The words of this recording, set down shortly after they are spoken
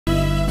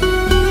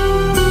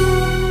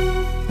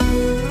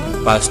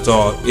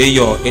Pastor E E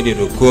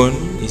OKON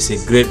is a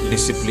great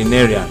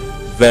disciplinarian,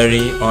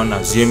 very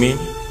unassuming,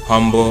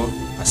 humble,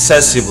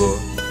 accessible,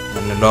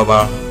 and a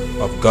lover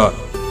of God.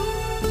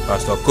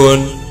 Pastor OKON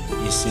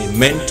is a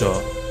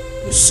mentor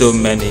to so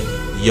many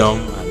young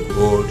and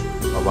old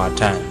of our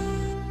time.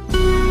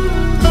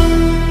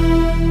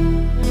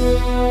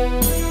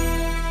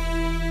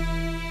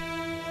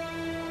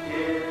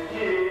 If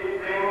He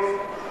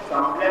brings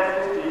some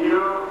blessings to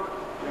you,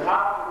 you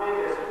have to be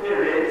the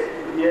Spirit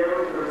to be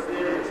able to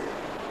receive it.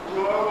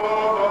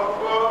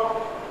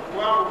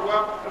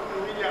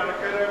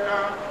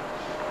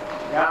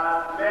 He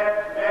has made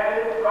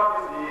many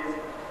prophecies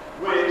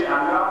which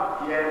are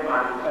not yet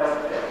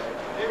manifested.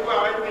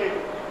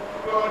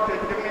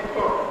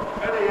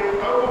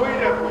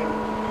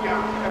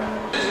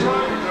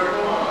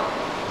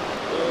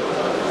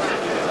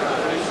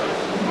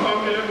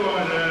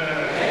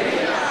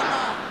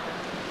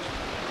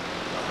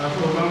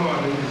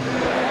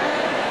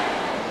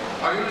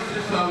 Are you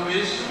receiving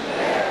salvation?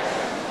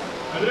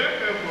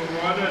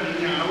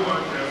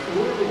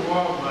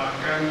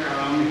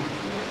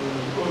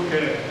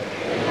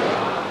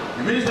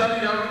 It means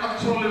that you have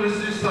actually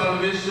received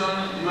salvation.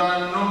 You are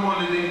no more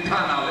living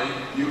carnally.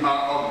 You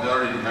are up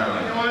there in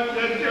heaven.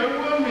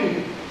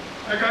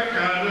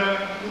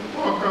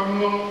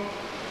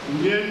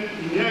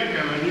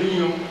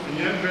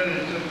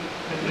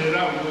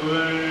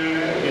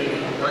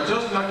 But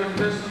just like a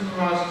person who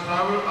has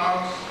traveled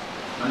out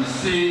and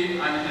sea,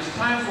 and it is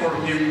time for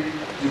him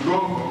to go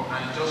home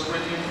and just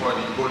waiting for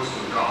the boats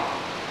to come.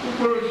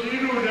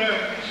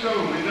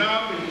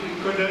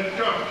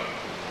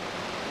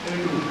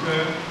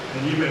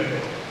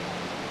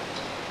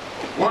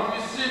 What we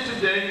see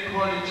today in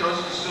the church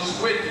is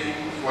just waiting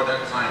for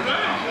that time to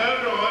come.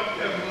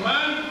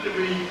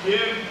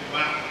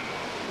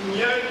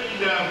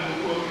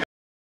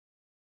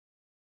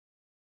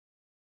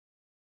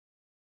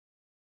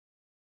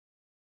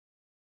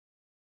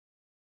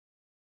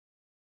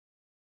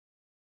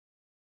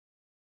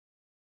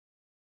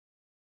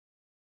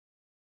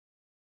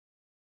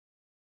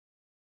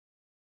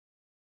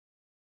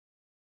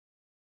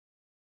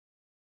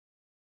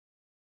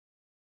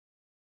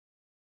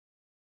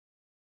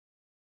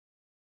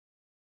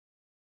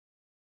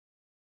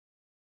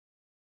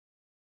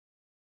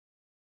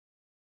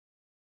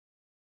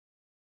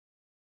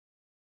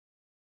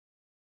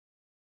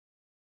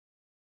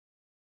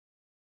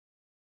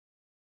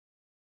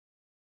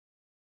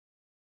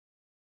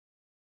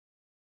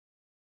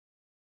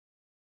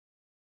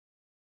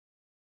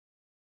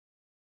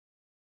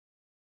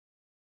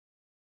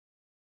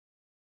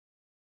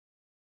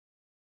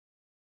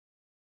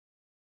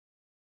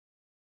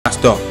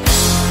 Pastor.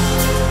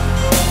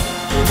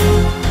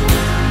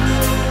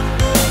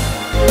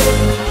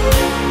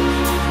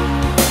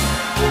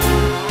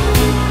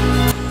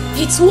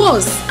 It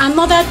was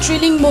another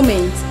thrilling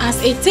moment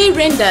as Ete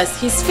renders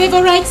his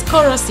favorite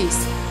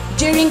choruses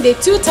during the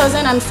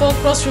 2004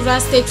 Cross River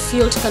State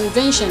Field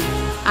Convention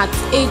at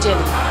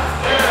Ejele.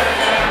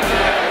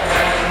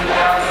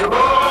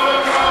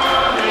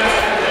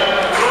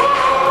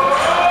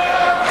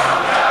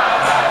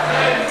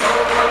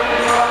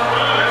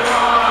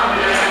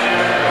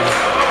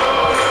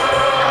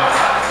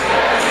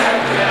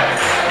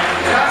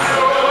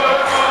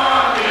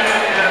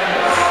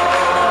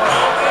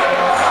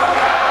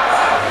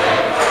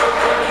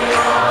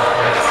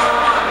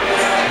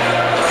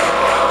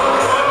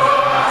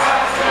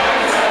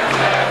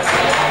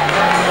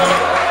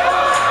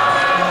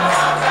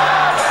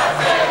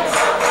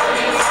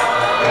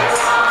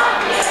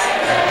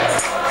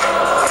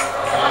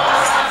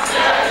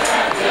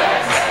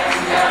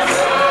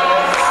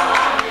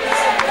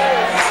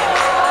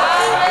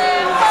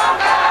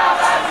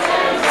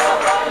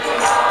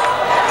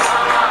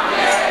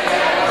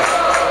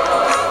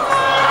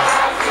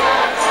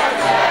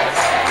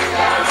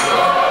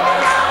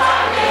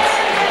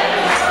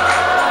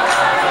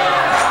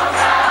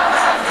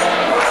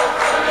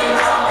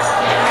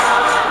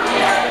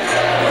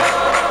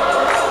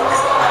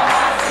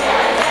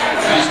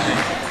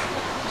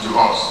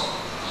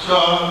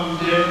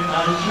 Someday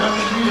I shall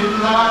be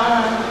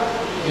lying,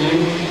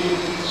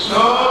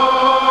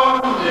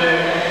 someday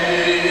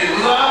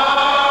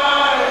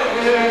lying,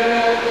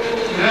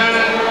 then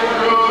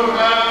go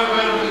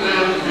heaven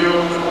and you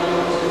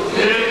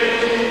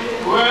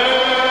take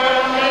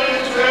when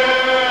it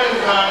says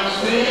I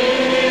see.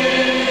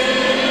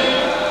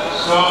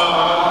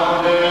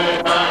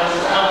 Someday I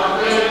shall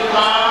be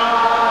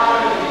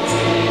lying,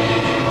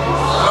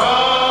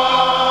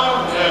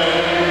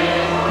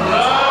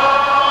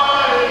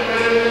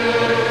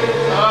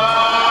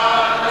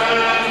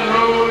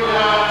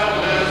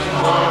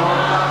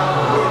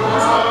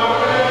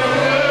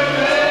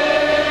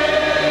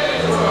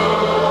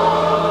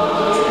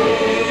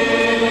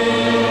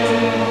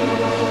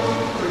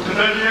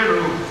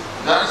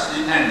 That's the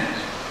end.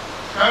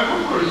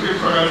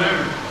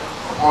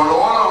 Upon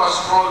all our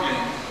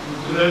struggling,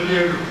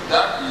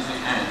 that is the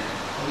end.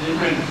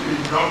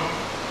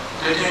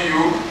 Taking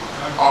you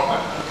up.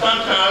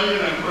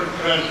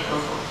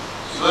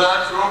 So So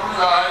that you open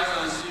your eyes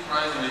and see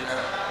Christ in the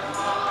air.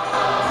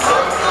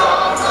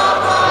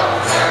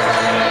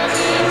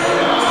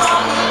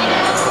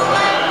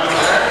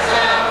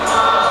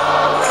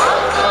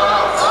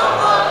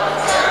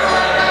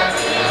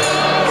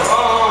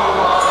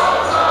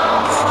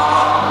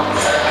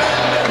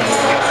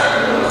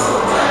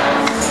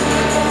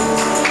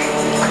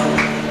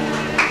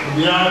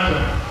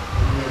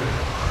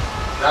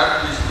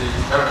 That is the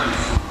heavenly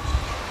food.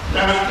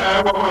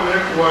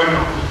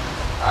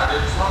 And they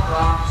turn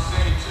around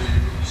saying to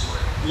you this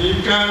way.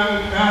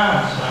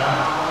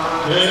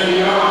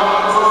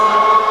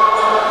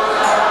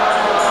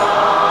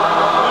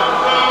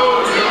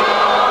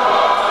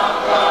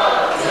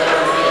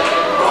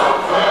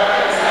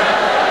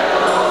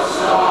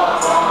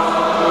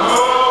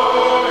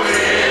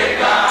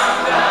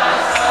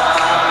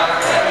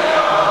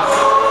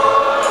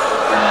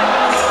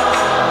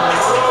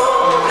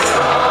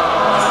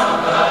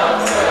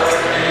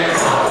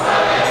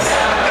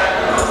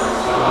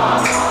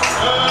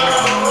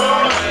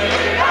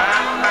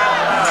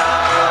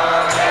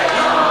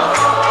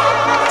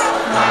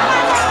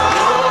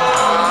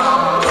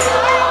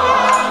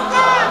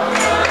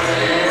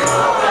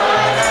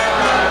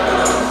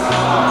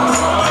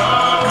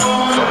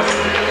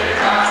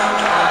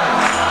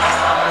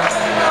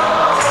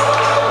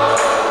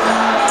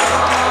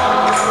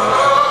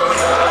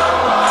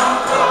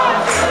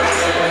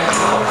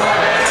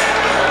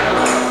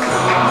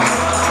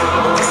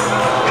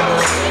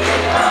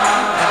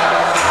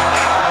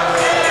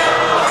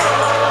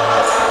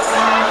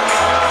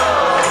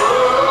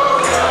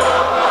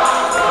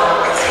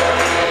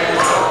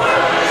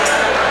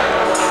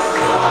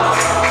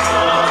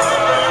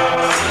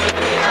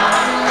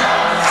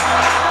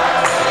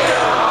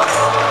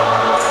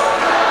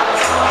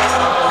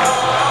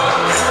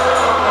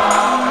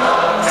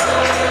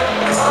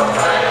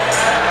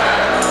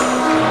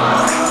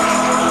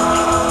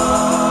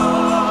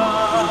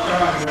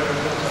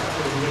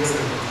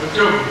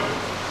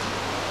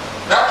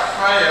 That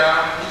fire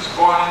is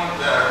burning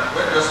there.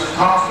 Where does it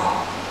come from?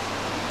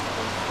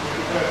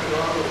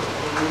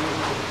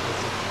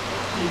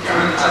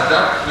 At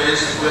that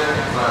place where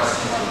people are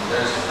sitting,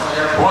 there is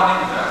fire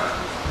burning there.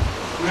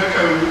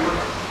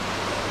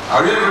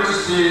 Are you able to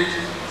see it?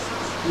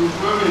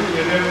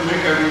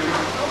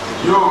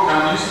 You,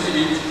 can you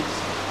see it?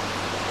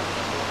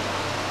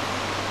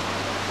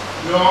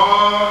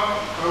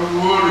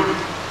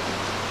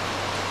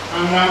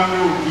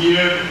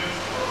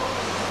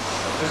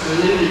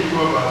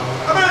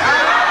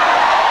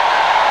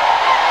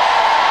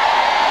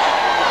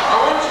 I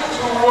want you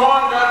to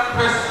warn that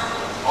person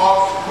of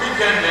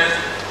wickedness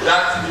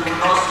that he will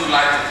not see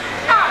light again.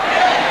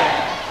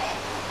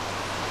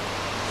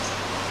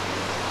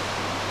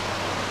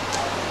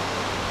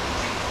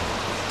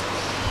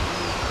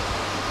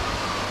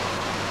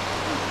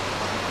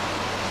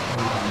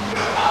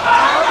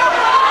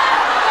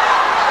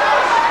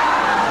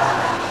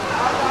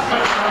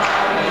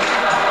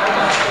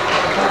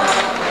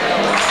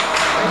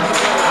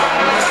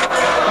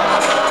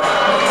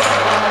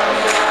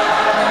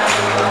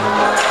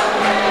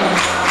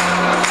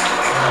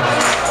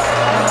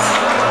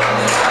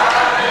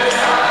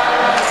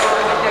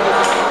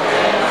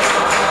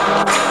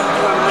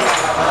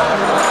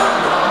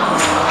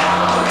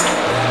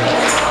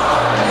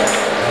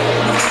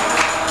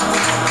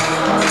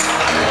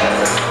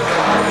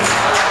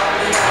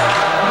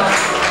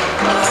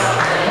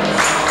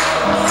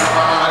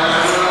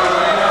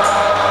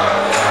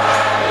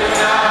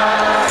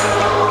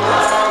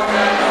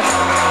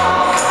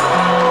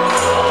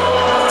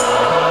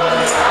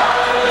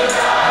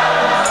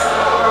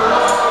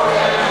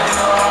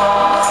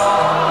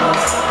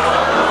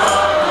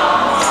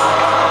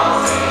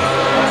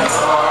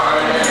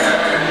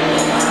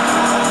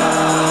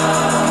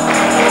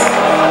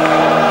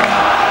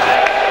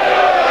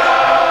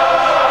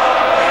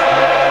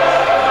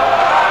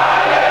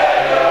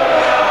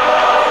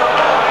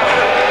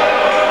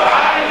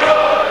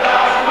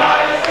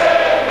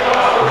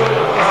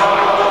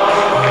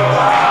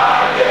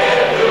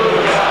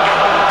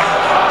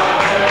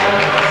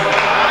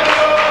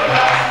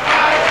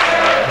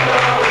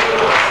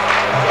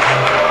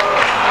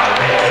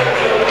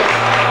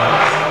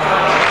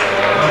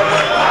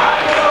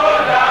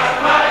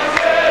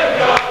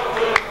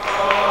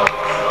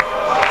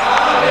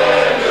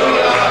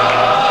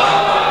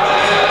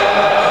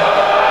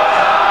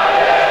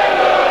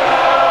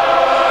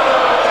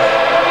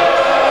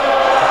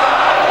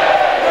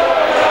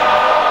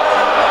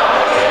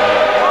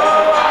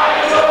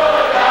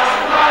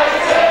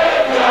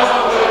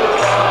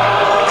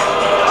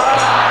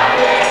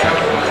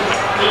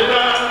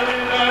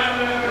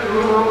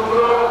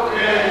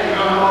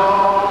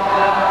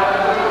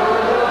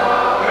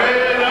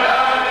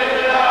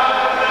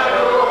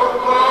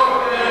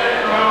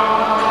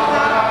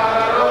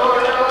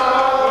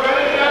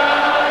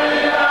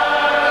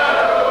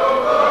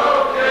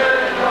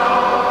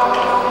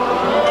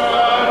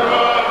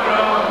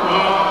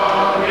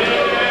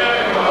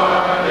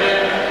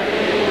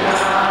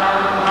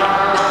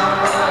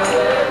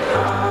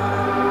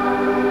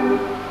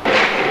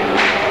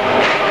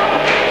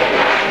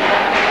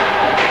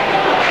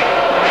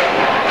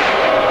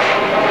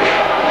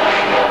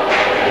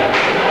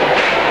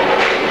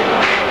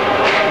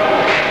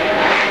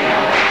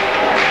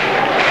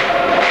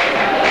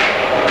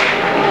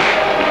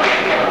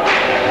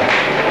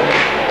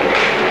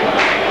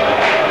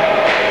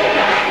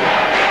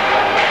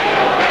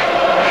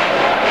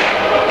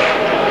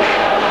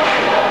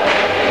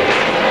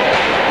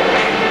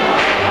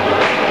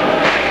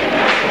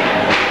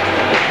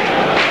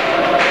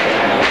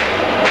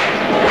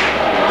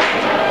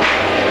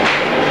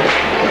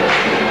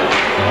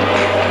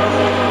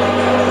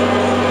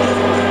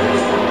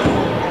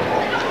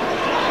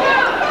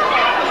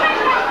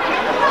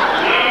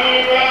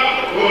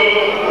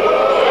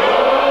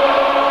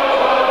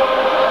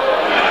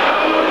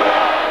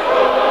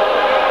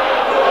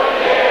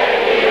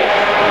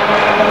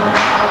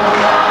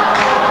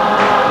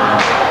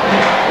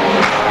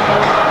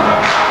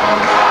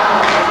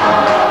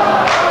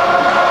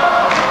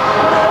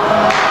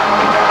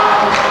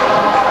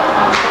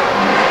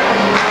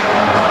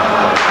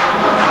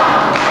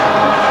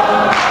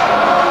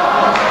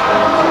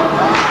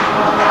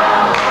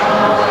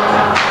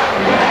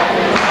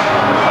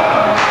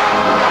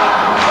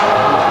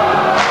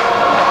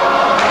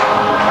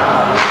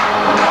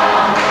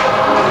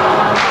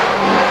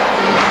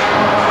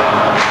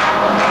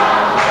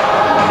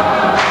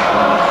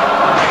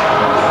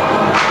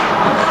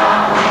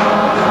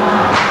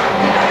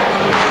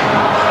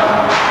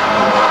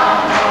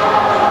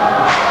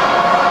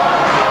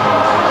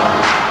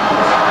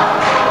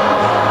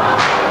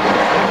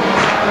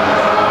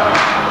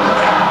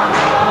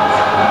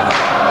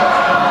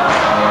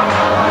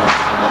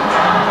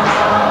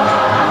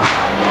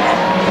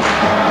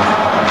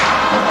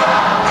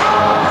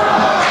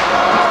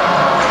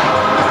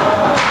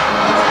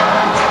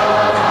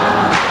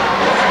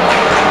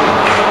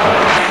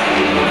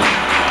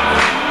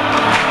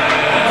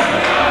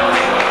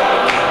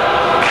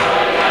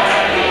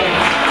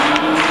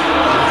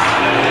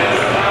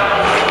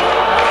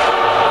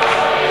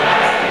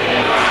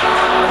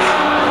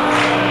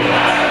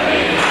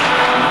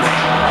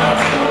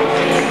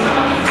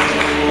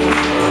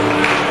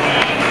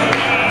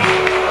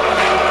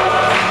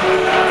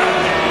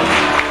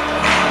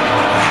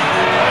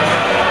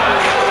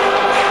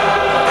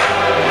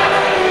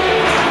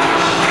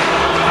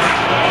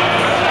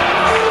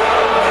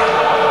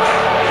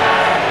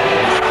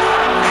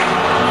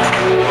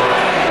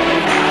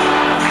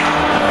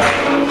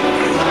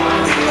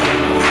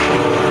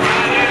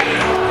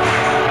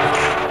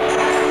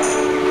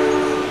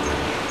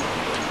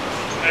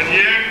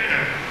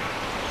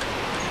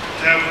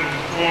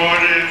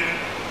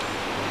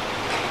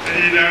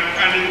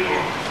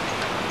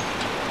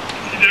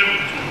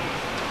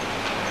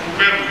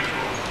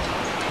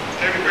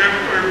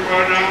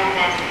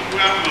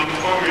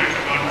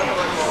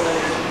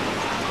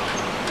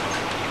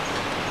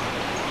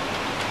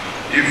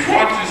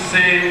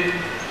 say is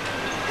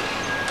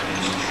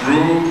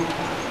true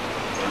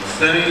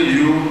concerning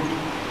you,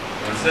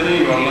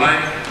 concerning your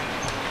life,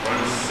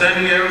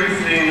 concerning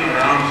everything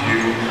around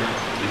you,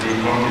 it will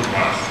come to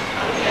pass.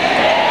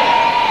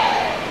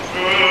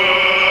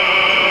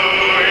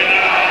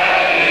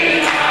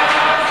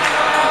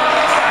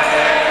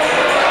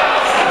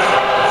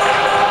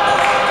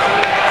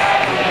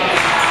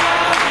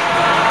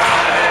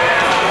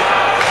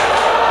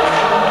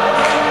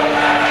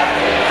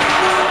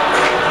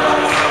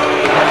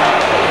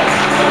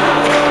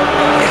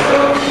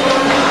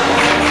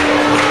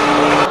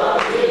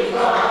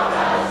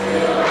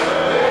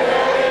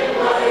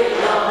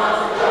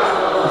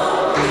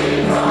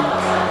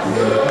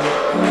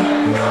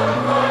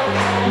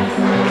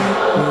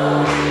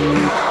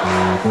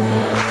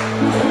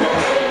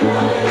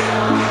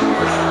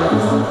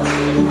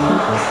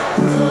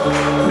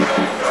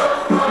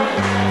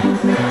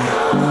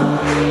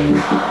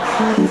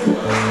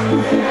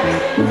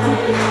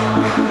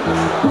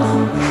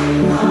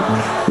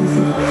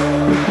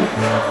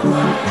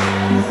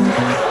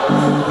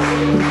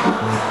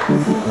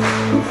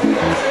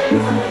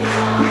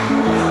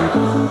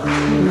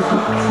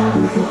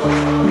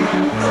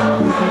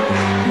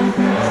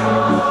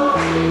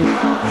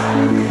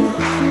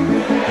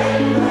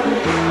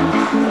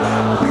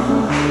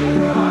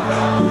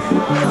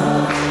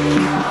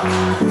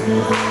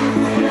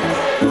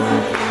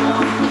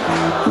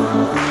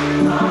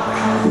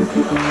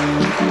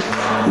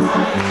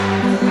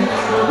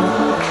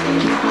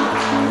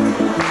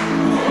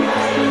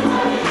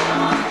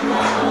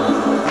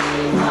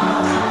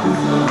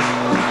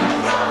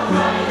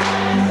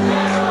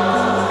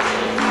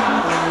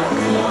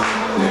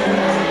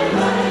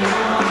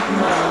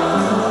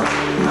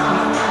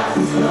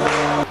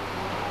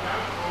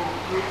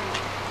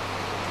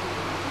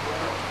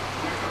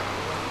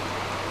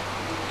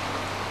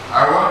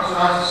 I want to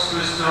ask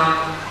this Christian,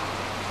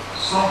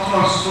 something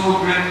of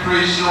so great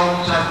precious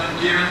which has been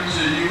given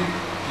to you.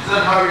 Is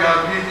that how you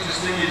have been to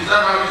sing it? Is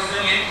that how you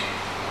sing it?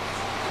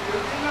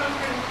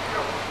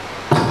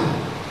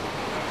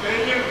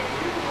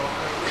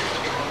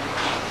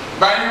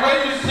 By the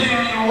way you sing,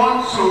 you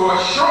want to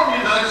show me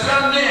that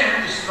your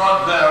name is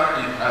not there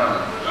in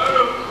heaven.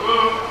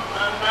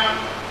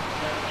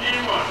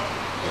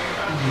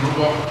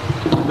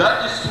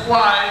 That is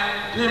why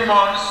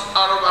demons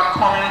are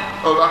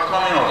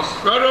overcoming us.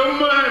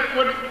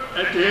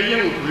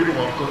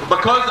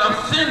 Because I've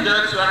seen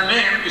that your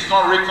name is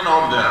not written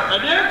up there.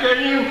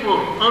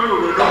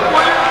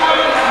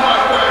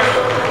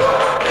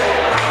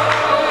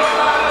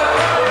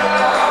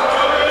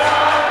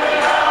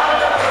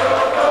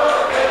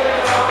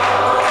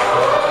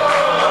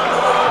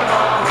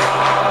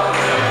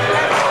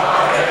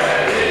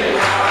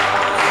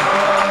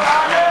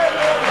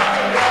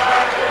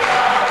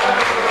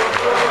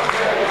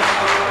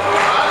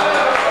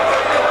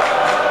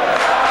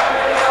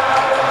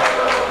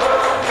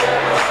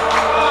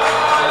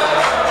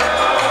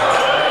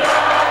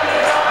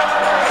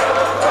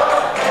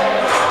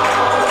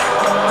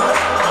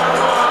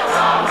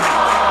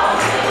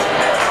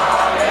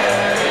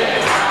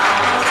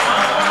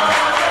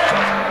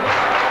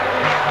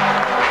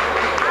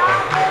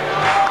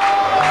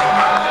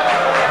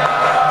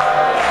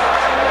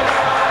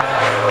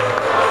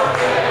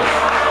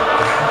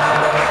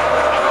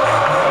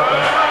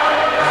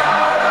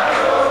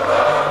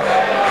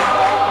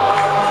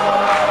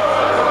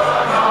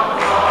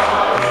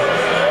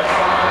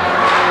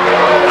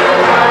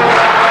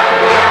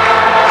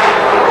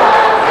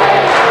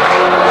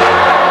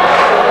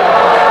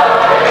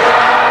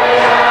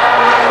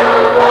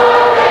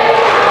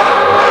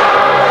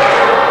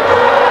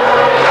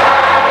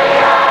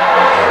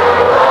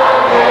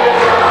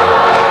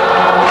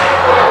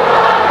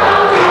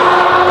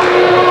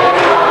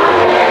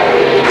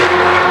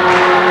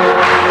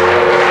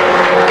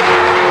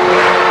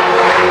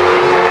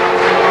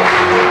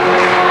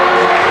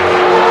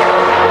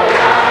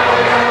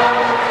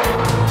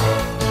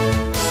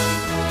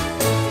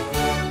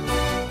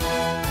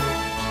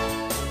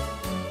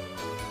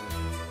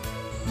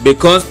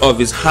 Because of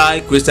his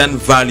high Christian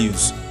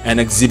values and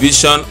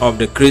exhibition of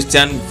the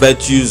Christian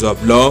virtues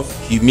of love,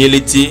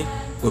 humility,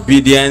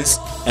 obedience,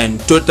 and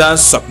total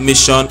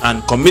submission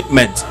and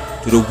commitment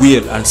to the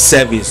will and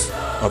service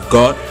of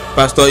God,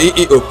 Pastor E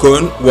E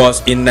Okon was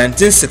in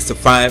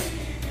 1965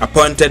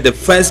 appointed the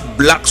first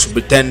black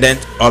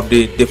superintendent of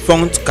the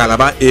defunct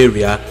Calabar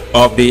area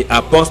of the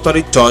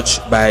Apostolic Church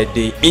by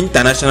the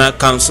International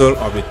Council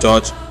of the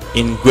Church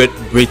in Great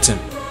Britain.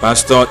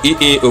 Pastor E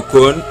E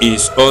Okon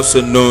is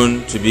also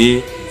known to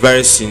be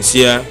very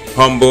sincere,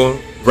 humble,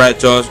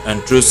 righteous,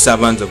 and true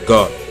servant of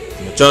God,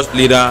 and a church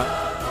leader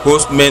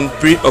whose main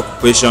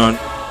preoccupation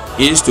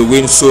is to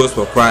win souls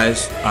for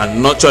Christ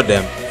and nurture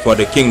them for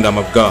the kingdom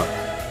of God.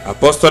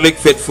 Apostolic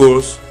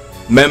faithfuls,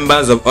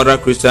 members of other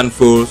Christian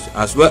folds,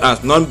 as well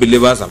as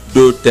non-believers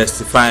do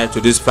testify to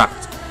this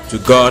fact. To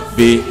God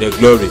be the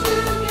glory.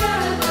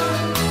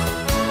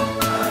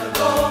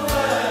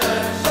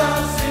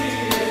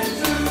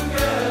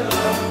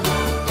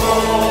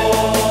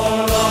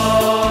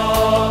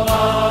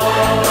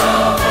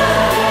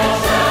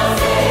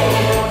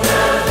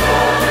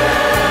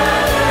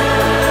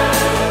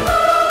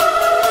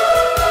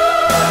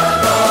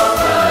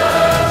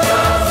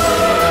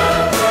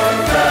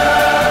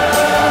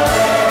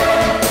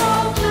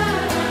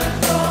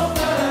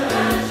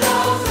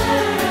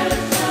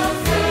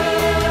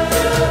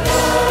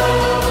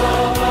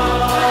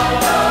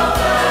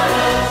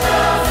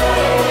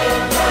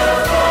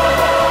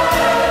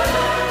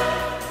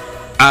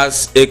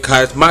 As a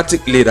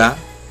charismatic leader,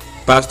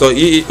 Pastor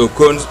E E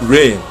Okon's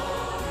reign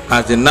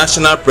as the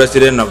national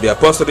president of the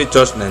Apostolic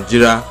Church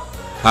Nigeria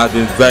has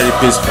been very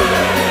peaceful.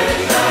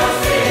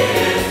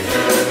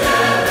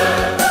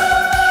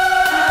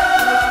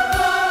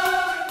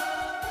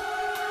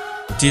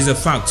 It is a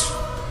fact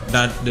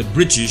that the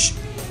British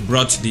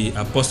brought the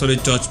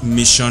Apostolic Church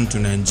mission to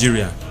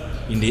Nigeria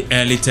in the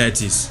early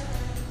 30s.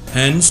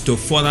 Hence, to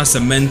further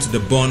cement the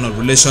bond of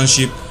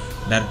relationship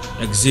that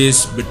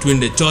exists between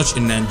the church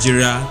in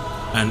Nigeria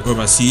and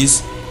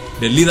overseas,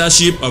 the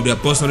leadership of the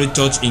Apostolic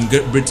Church in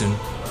Great Britain,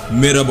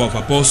 made up of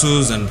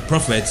apostles and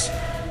prophets,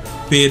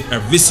 paid a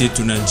visit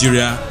to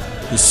Nigeria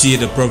to see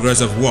the progress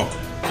of work.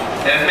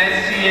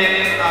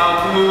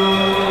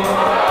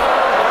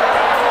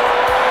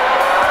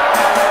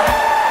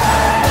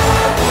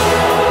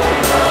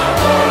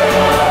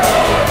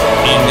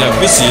 In their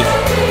visit,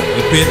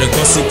 they paid a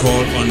courtesy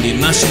call on the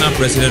national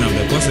president of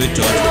the Apostolic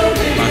Church,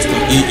 Pastor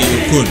E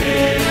E Okon.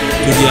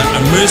 To their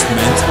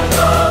amazement,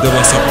 they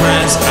were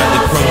surprised at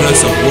the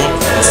progress of work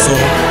they saw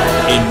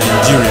in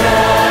Nigeria,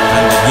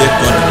 and they gave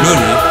God the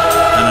glory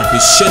and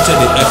appreciated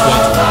the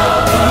effort of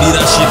the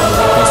leadership of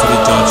the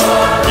Apostolic Church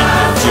in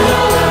Nigeria.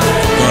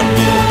 God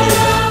be the glory.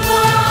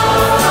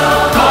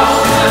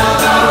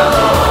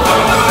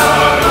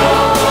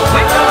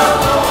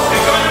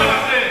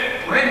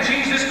 When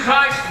Jesus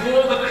Christ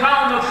wore the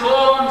crown of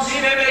thorns,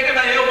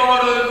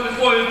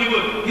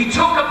 he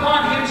took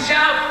upon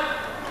himself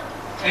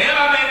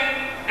every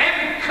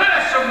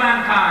curse of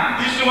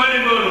mankind. I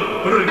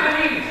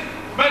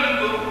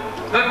believe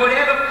that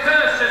whatever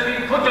curse has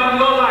been put on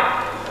your life,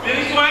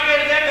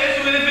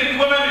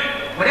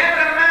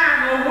 whatever a man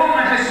or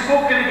woman has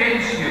spoken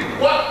against you,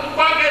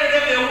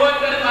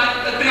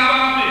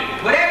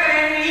 whatever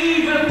any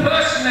evil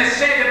person has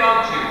said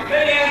about you,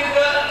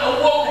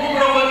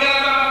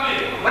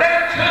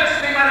 whatever curse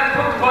they might have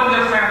put upon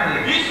your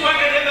family,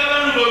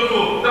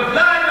 the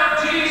blood of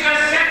Jesus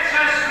sets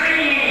us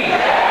free.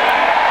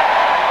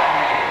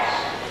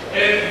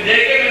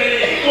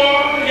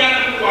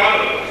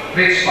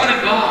 The Son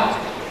of God,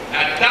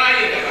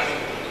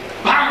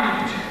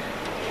 bound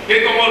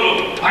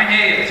by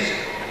nails,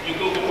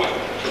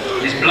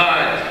 his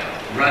blood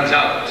runs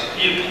out,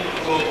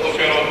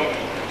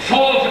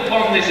 falls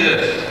upon this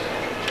earth,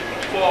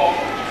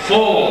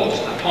 falls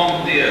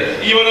upon the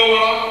earth.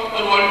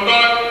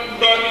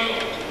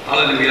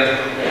 Hallelujah.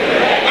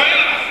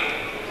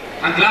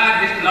 I'm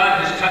glad his blood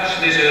has touched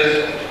this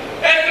earth,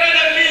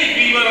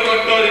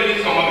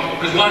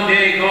 because one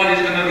day God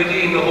is going to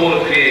redeem the whole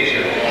of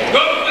creation.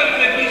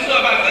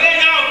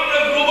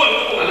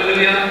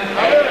 Hallelujah.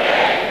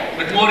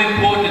 But more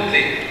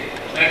importantly,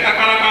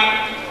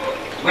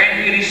 when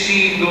he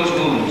received those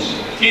wounds,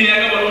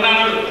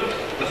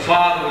 the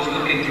Father was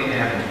looking from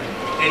heaven.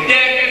 And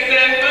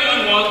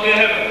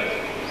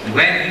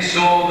when he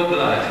saw the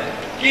blood,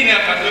 he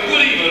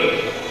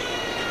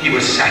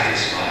was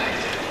satisfied.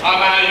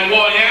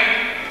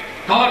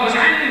 God was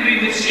angry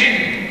with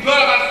sin. He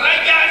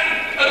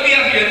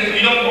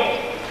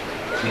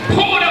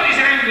poured out his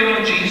anger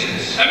on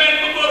Jesus.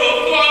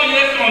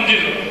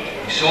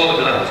 He saw the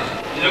blood.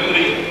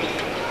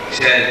 He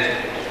said,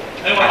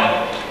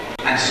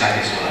 and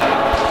satisfied.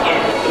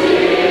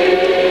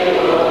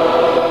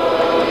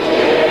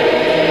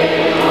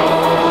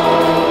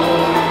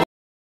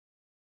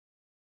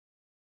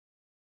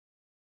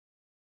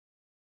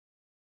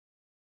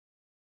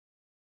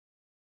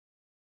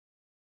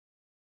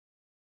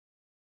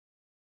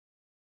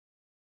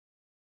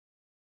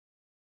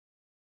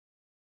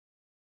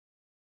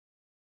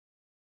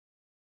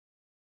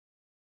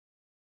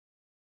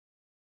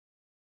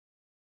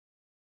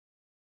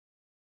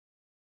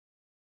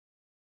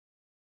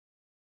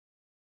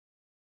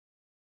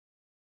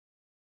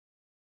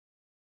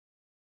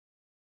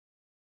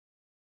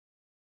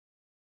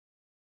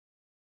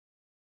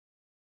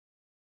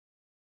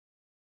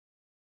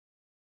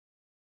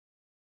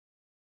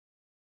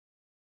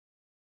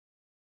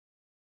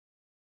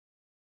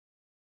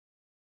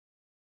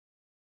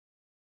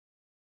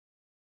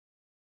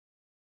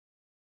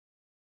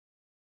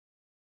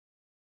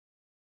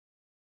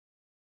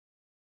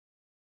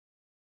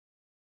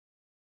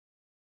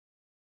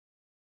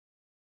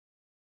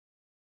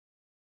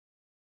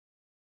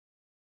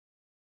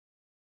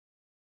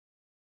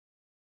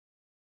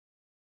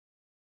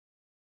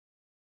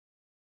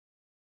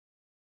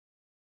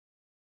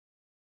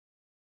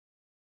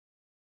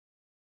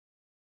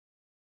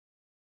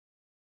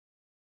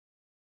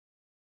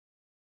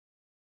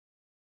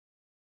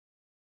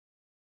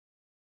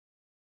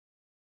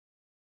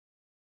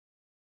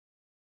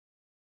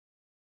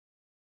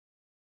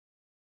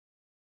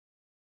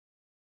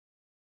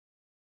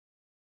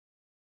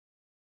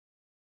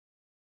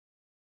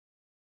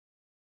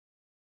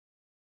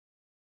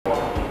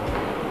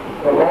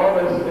 The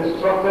Lord has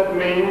instructed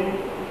me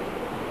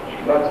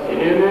that in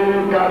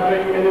any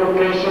gathering, any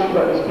occasion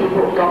that his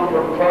people come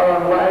from far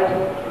and wide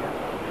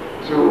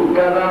to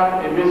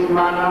gather in this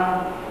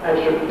manner, I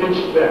should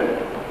teach them.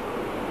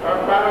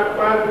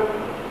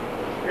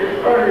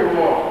 It's very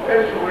warm.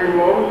 It's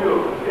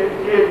remote.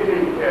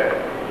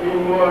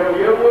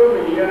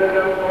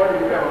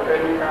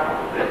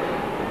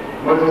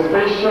 But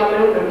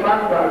especially the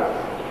fact that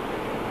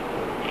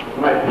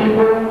my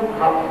people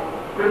have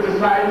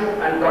criticized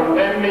and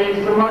condemned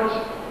me so much,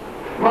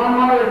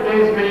 more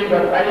against me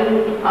that I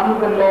am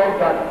the Lord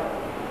that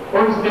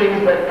owns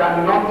things that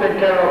cannot take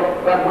care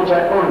of that which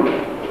I own.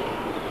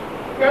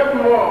 Get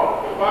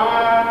more.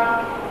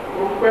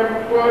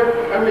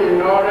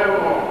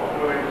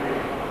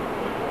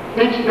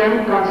 Teach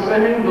them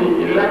concerning the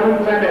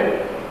 11th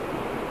tenet.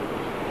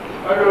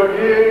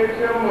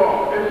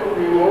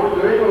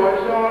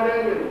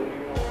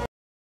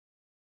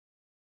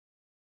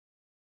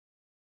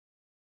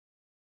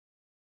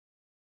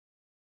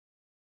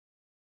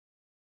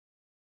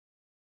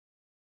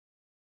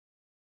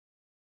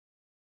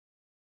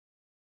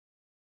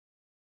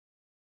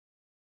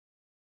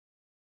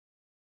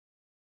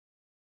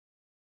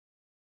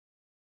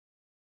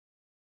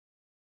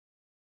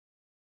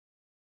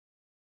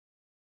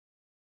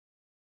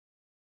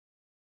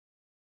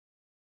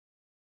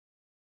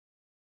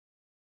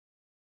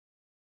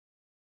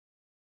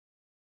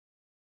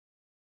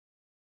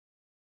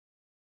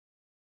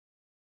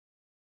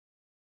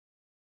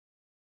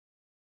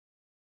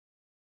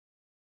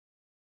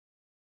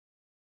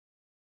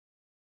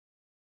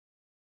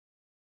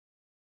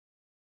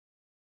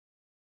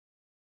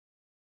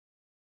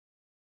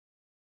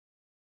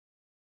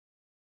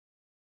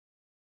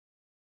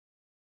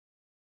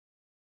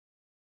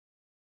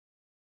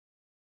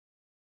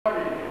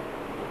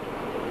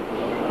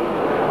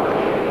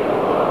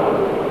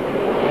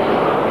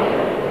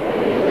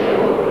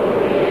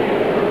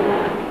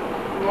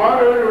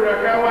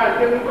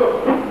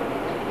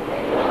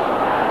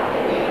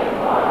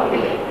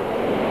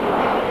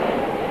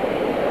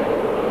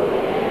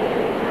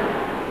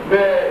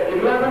 The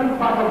 11th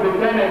part of the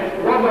tenet,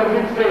 what does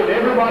it say?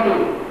 Everybody.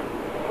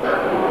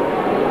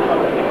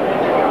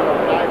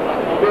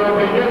 The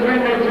obligatory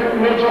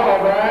nature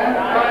of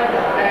tithes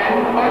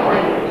and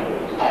offering.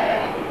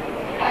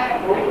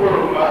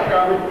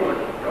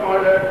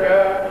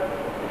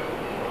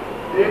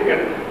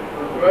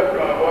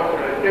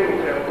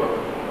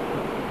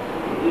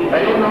 I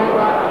didn't know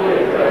that.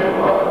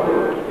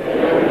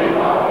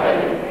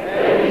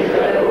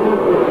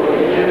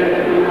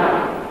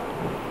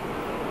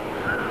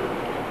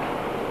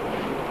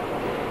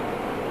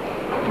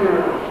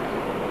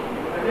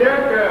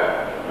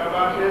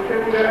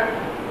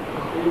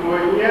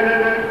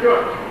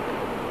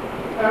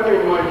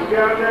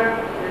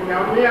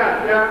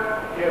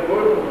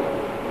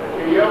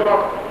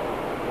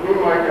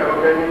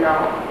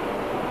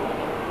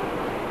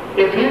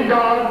 If he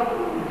God,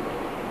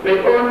 the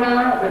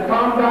owner, the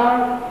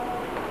founder,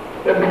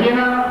 the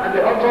beginner, and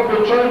the author of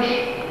the church,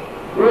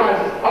 who has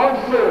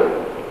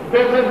also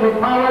vetted with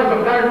powers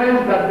of darkness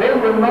that they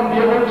will not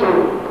be able to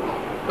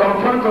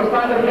confront or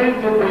stand against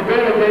it,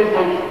 prevail against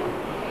it,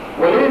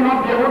 will he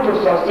not be able to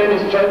sustain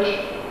his church?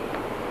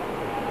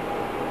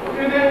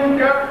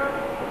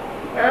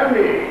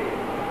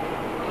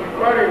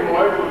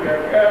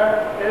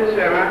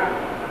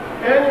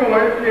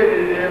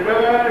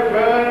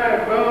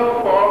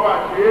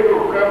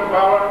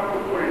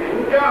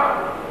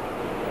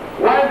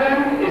 Why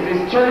then is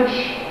his church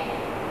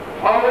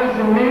always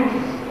in need,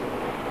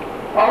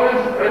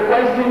 always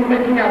requesting,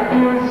 making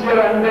appeals here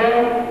and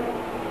there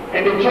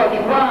in the church?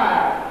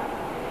 Why?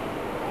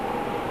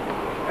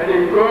 And he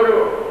go to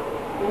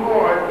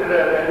more to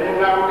that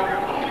and now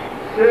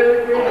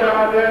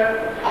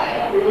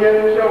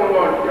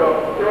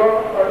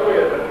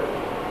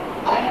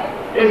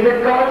it's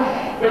because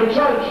the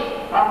church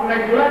have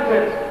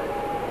neglected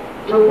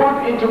to put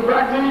into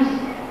practice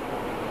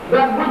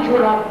that which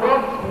would have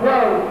brought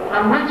wealth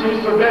and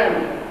riches to them,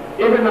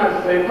 even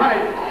as a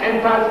tithe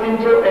enters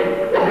into a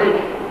big.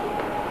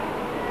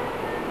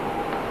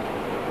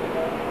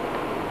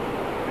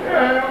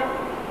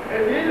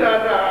 These are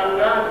the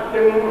last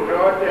things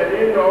that they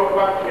didn't know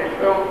back in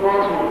some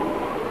person.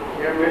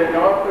 You may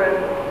not friend,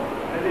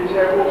 and they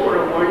say, who could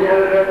have won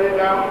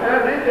now?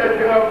 And they just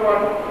go up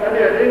and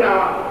they didn't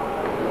know.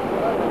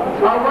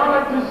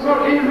 However, it is so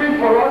easy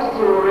for us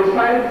to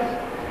recite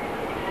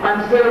and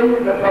say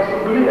the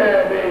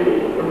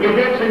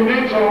obligatory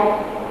nature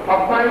of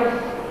tithes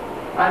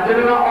and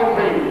general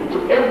offering to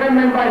every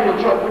member in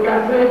the church. We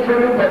can say it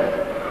freely, but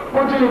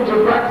putting it into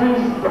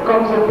practice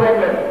becomes a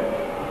problem.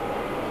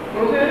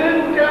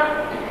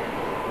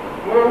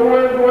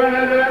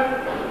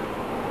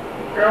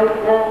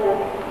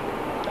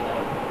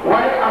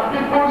 Why are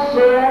people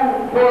so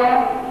poor,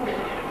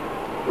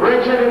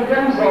 wretched in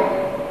terms of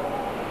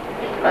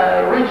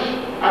rich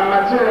and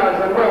materials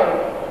and wealth?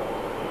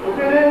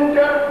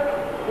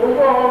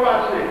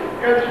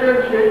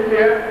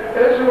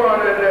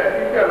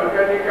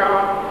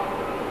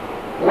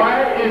 Why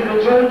is the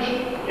church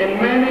in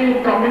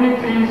many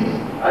communities,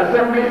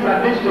 assemblies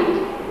and districts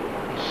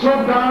so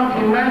down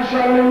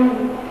financially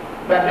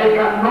that they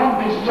cannot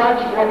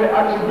discharge what they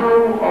have to do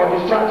or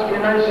discharge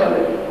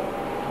financially?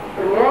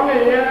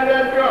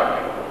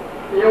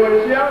 You will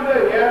see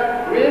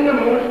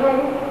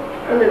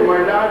the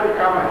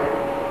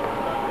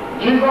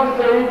Jesus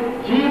said,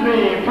 he,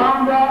 the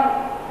founder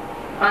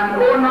and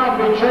owner of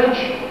the church,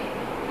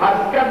 has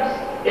kept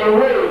a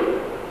way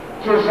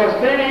to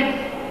sustain it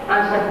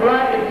and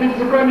supply its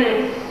physical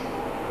needs.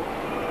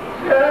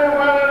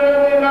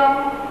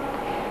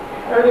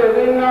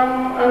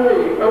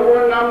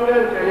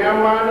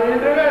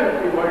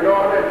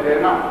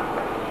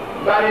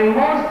 But in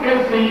most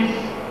cases,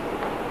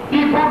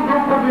 people do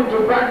put into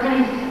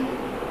practice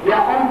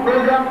their own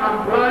program and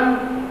plan,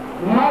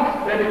 not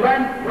the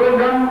divine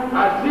program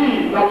as he,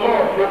 the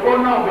Lord, the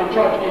owner of the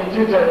church,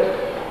 instituted.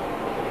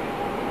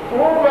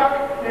 Go back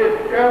to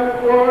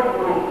Camford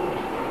Room.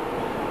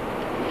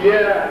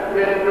 Yeah,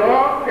 we're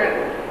not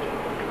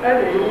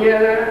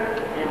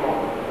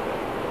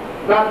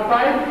that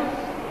tithes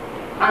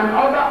and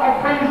other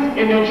offerings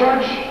in the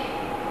church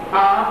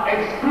are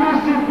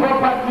exclusive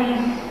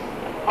properties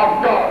of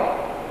God.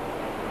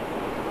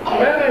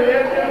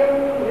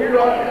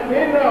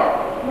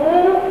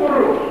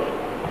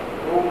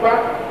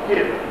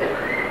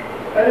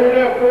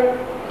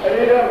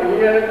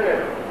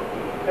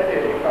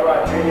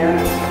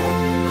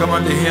 Come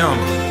unto him,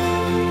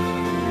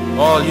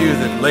 all you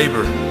that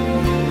labor.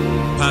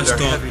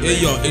 Pastor E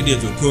E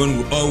Okon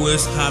will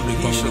always have the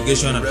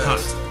congregation at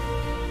heart.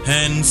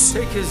 Hence,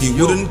 he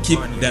wouldn't keep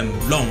them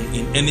long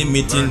in any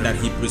meeting that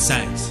he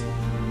presides.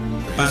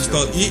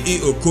 Pastor E E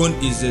Okon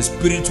is a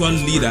spiritual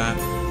leader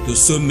to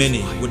so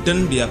many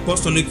within the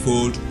apostolic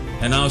fold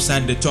and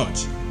outside the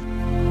church.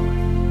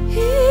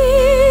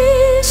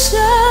 He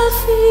shall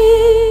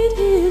feed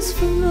his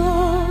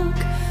flock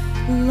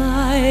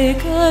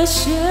like a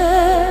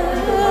shepherd.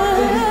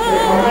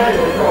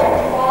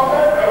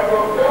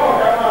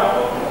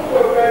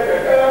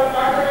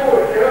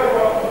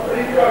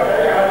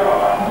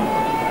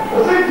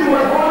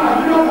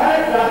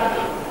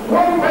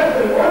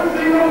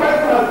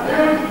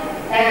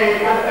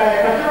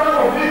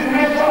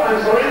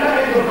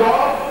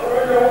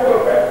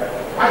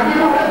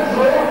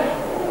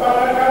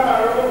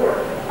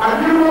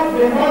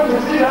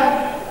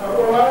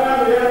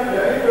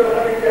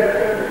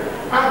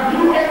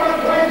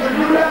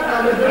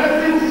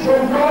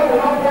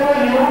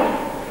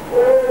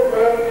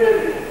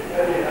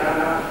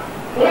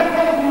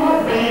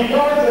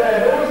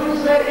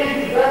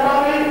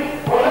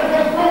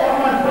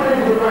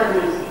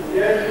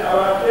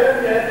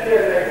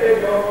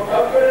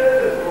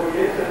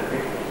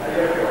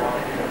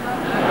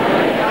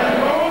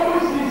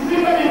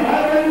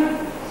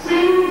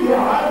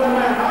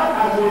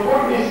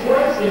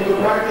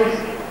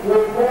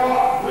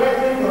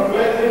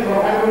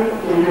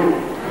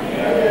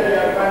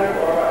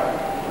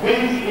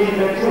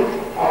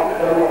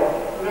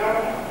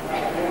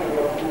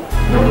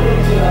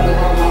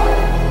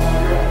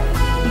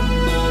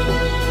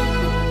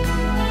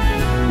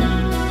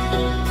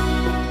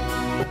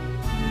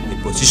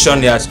 Position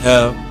he has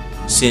held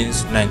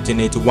since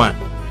 1981.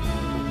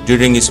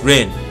 During his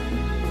reign,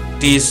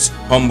 this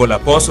humble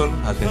apostle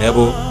has been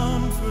able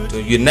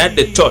to unite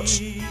the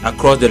church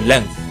across the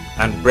length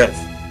and breadth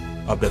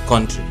of the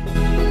country.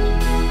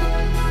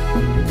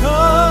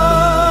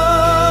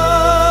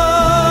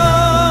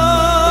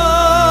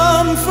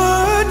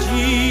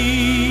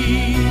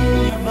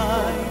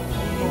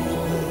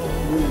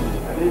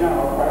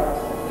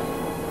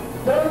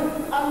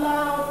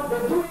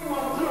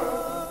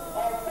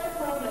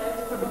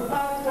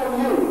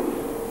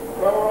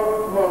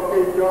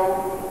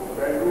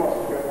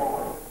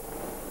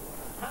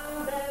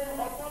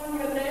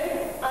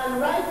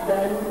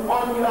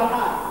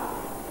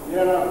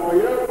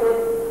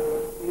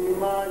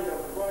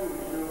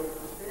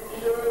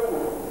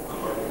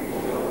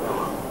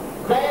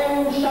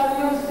 Then shall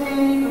you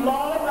see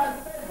love and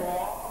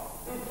favor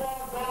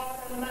before God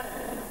and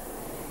man.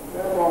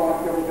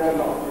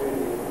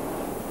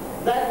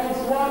 That is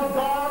what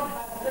God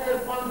has said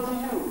unto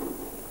you.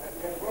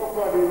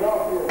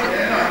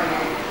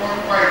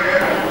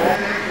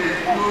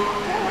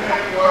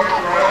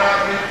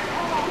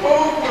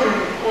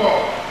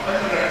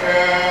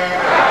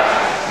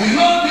 It's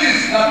not this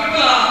that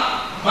people are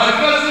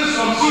manifesting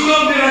some pseudo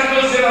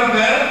miracles here and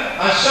there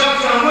and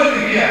shouting and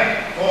waiting here.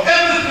 For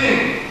everything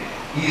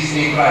is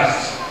in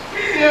Christ.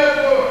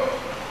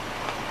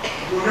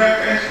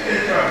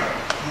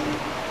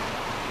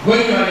 When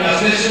you are in your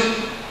station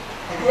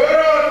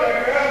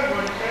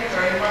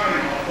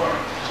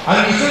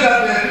and you say that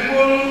the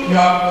people you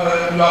have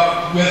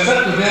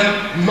said to them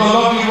do not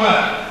love you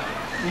well.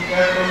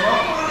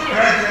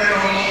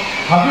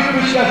 Have you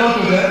preached that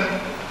unto them?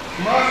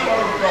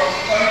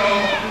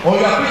 Or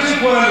you are preaching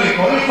quarreling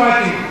or you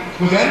fighting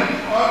to them?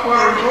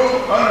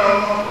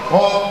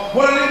 Or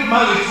quarreling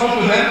malice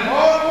unto them?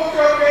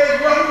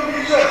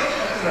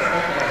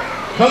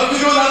 Don't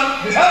you know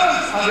that the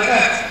heavens and the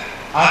earth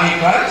are in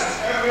Christ?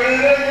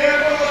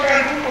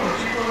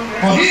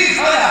 For he is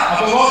higher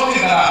above all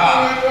things that are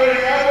high.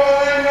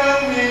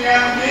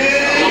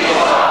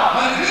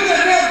 And it is the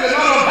name of the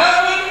Lord of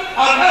heaven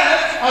and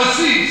earth and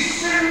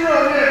seas.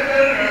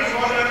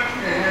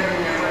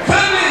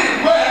 Tell me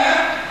where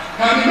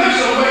can be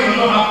mentioned where you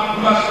don't have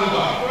rulers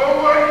over.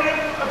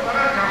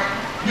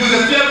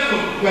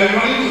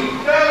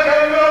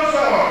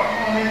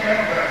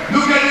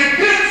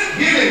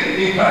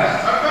 in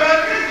Christ?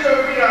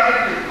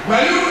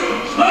 Were you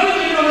smiling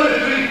in under the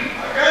tree?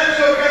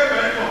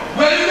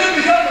 Were you then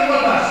beside the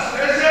waters?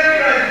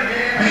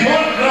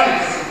 Behold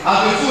Christ as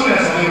the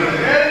fullness of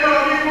everything.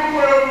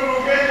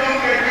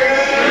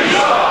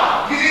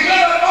 He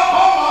declared that all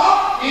power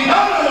in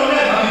heaven and on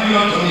earth has been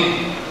given to me.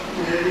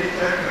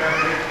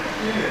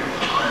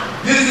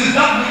 This is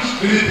that which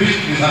really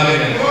preached to his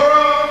Americans.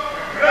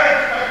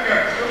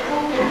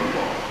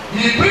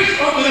 He preached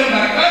unto them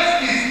that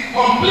Christ is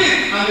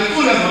complete and the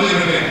fullness of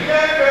everything.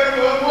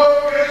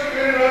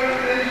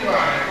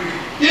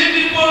 If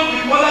people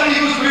with other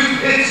evil spirits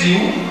hate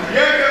you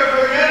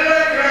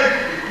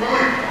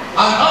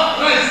and have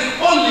Christ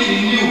only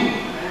in you,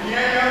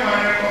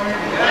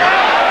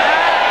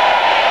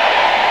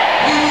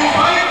 he will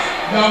fight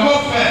their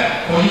warfare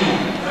for you.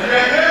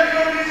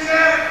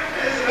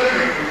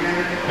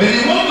 But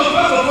you want to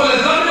first of all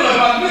examine or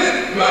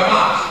admit your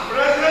heart.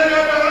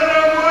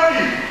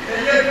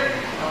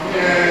 The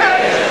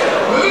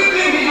only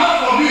thing he asks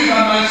from you is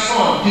that my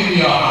son, give me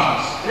your heart.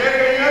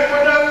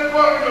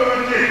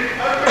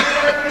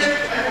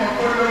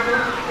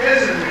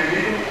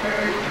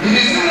 If you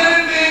see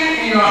anything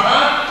in your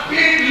heart,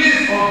 big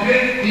list of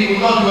great, he will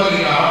not dwell in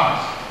your heart.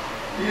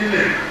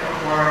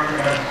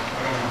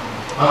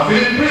 And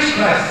Philip preached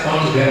Christ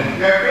unto them.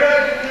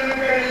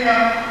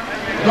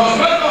 Does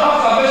Christ not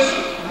have salvation?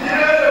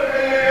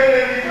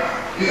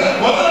 Is that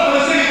what the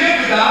person he came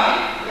to die?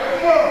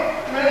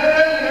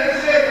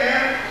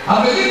 And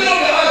the leader of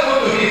the eye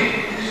come to him.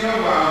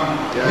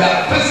 Their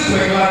faces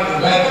were glad and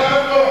light.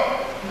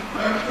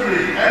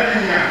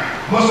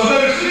 Most of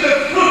them received the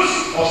fruits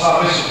of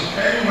salvation.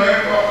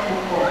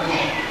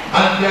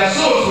 And their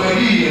souls were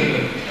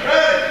healed.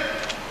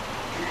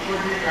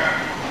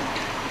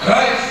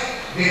 Christ,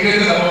 the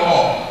greatest among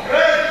all.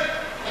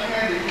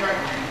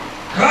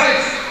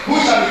 Christ, who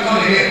shall return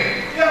again?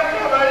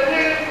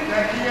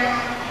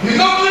 He's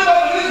not coming back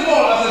to this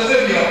world as a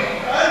savior.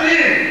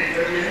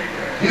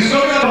 He's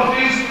coming out of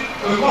this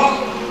because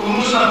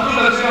promotion and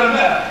prudence here and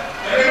there.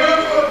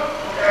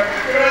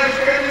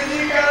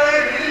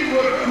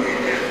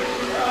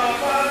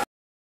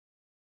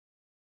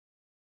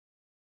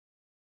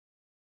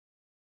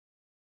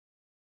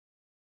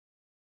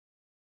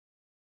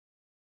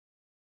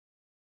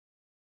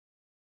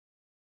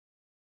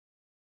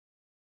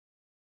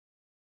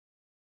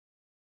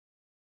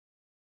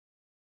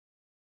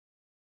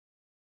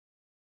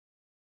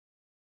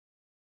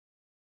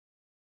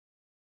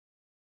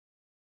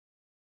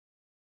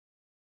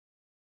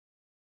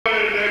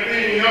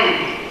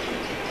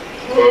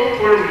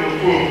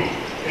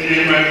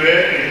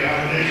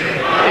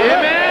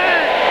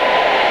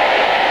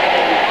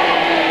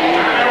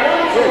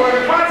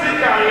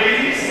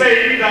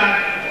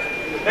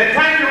 The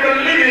time you were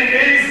living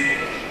this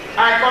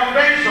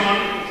convention,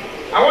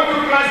 I want to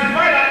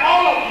classify that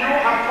all of you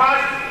have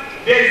passed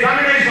the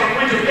examination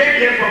which you came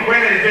here from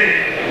Wednesday.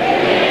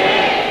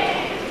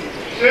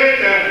 Say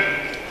that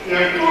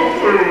you go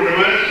for the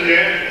match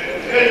here,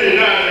 and you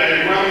know that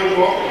you want to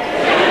walk.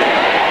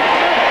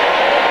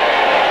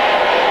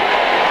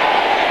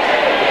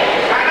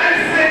 And I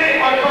say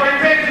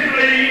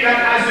authoritatively that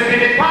as you be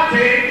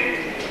departed,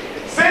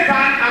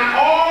 Satan and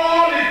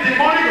all his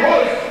demonic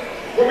hosts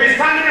will be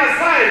standing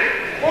aside,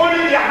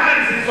 holding their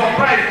hands in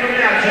surprise,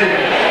 looking at you.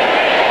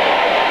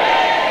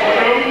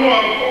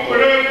 God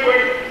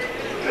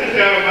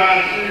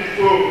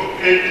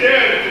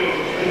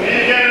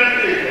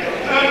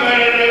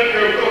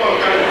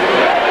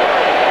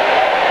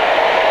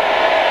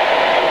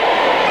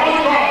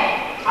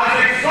has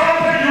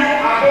exalted you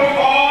above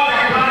all the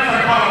plans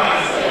and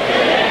powers.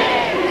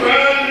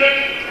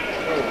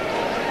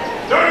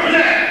 Don't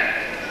forget.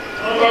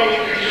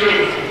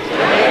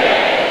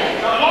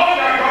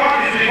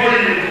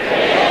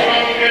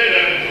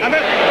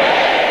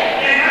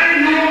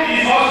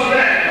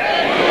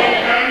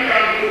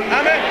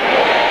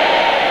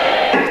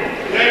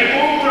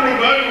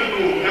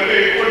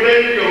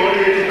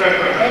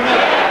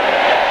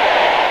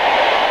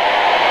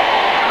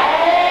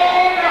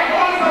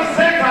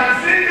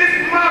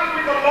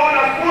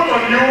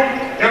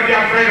 They'll be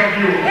afraid of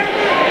you.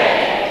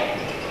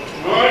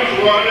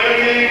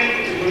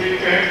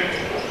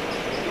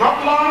 Not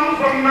long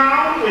from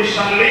now, we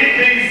shall leave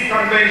this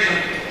convention.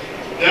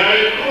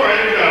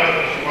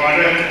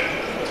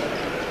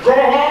 Go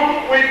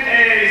home with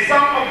a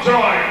song of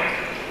joy.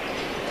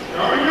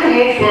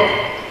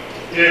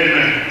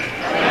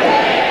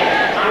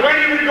 And when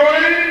you are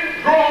going,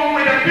 go home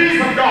with the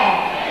peace of God.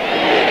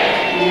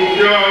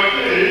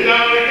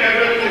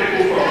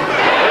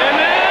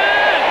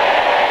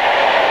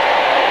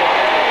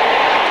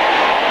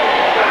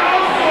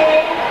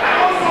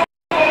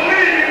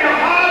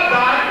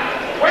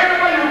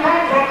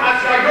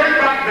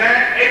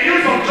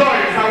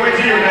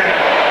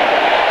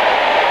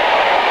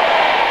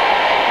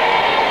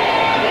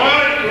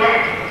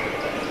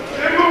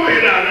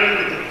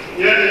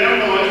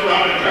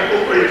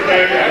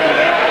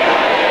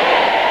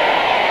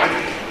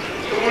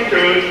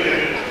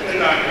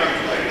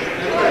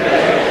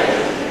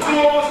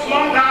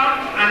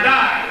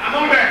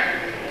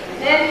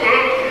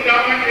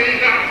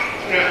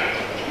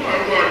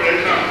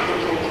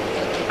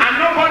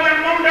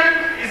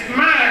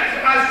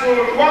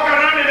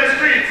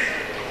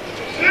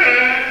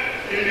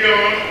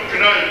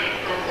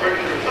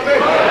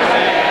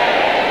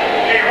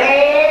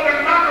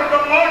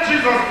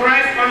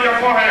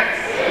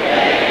 foreheads.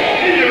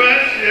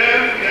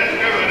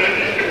 Yeah.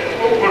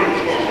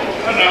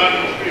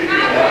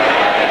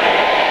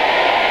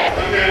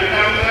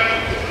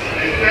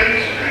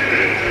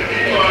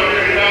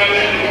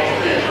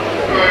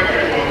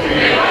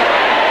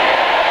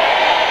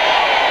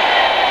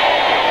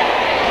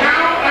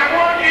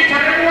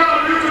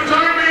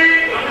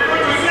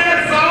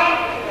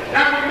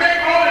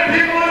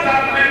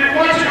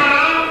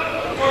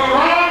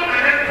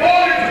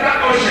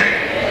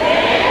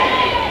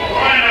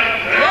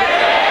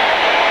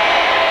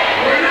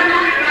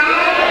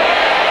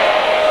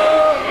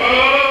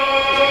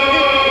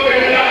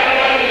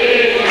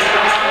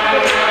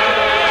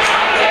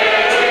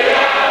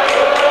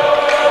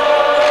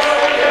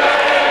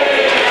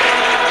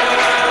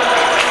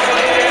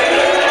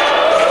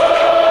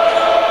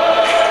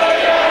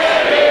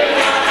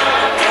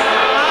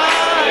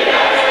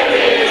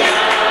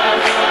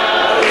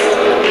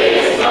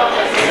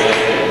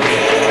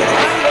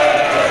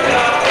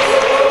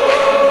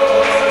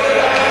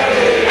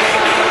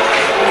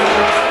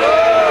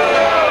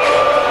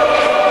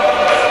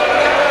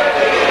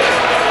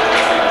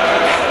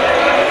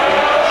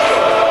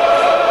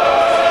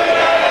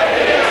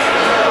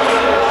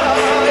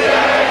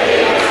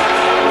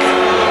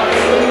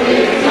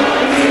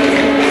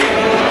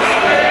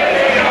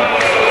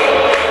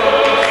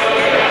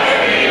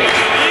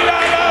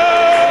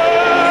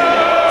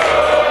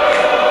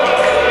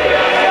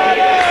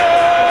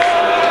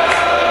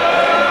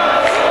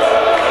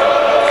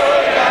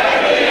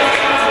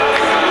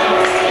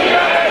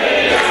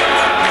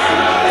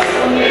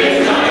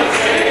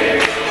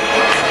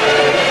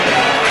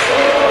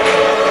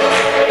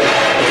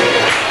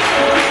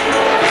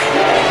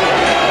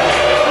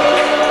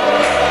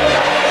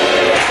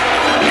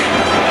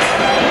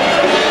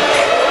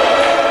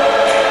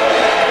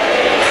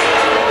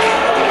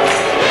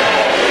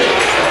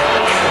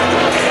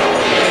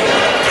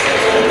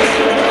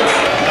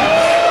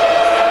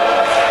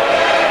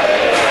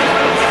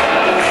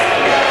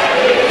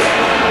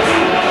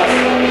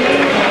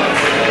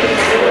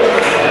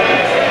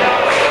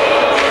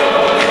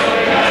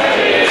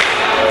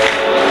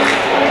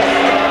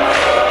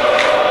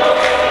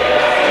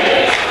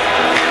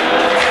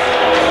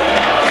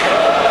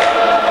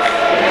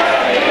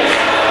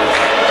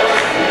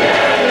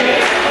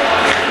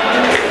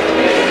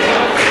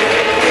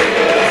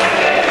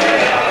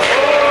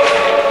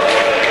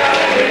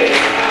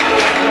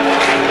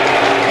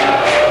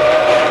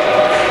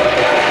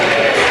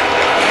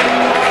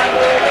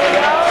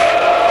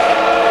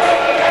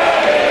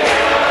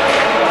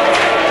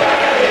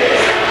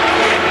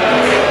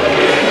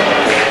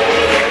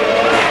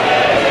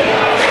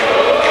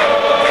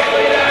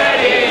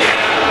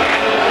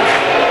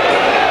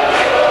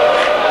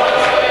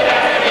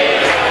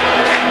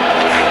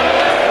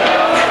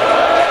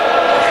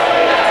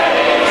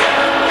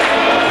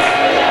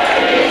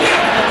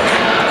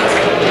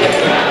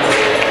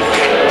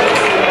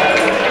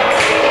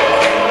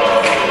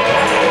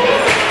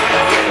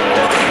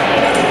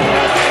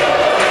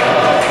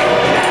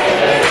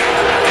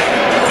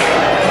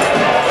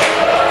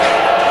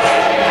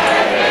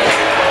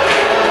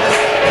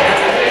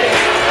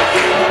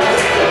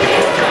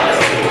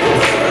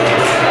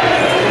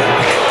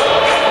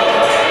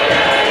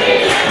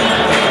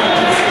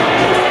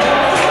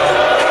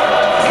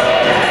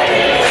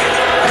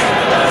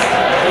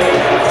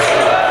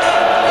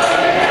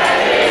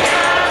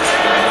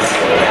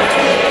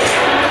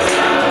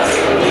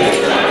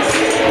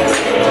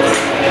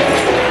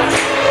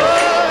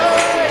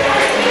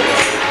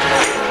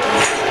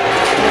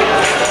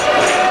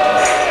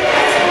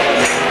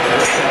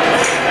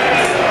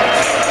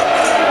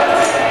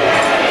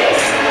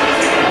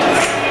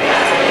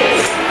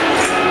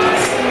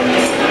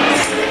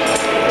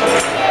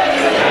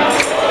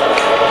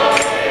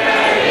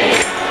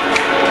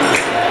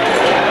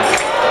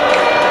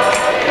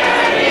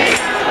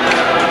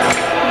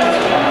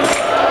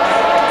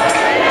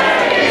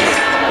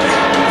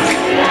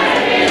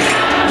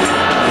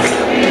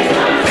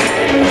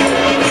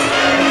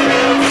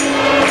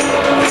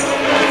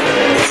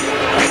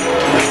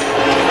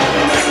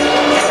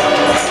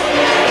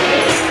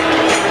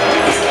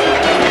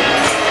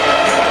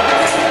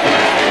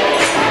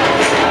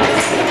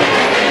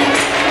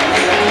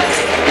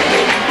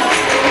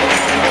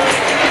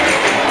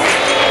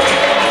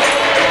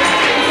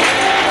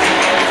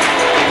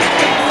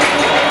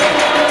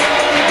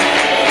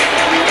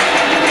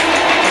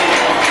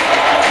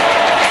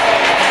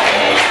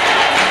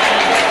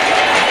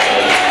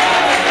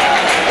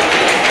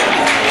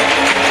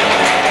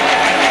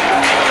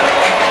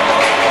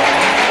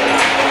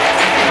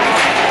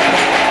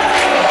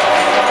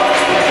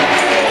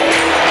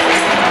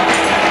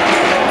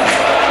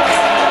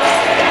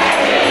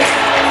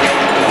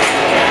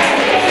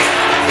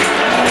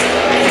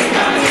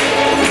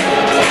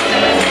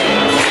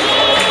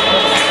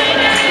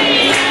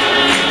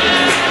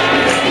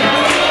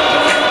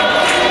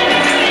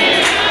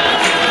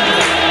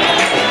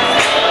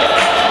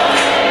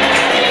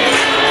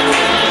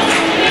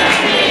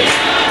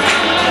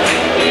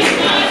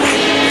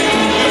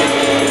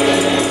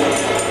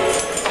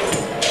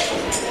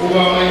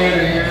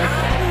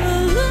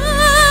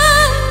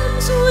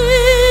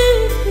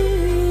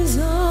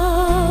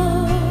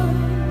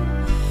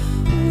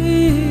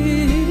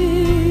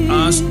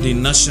 as the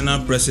National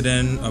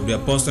President of the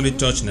Apostolic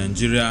Church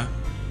Nigeria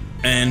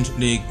and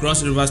the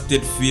Cross River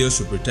State Field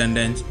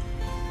Superintendent,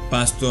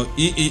 Pastor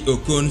E E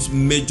Okon's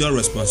major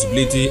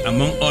responsibility,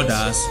 among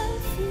others,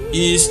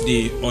 is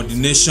the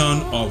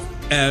ordination of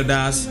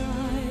elders,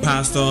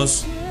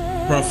 pastors,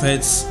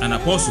 prophets, and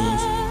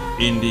apostles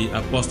in the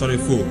apostolic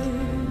fold.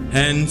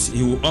 Hence,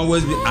 he will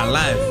always be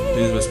alive to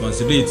his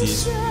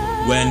responsibilities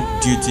when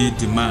duty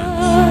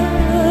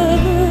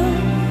demands.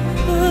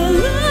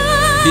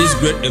 This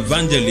great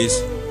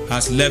evangelist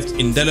has left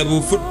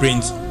indelible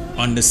footprints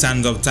on the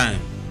sands of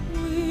time.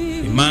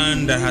 A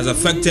man that has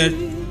affected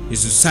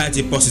his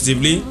society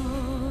positively,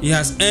 he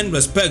has earned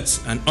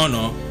respect and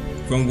honor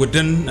from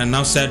within and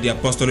outside the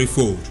apostolic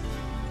fold.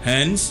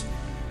 Hence,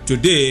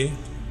 today,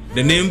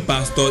 the name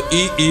Pastor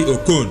E E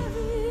Okon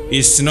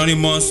is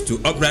synonymous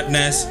to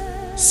uprightness,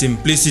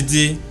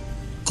 simplicity,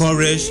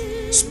 courage,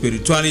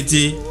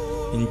 spirituality,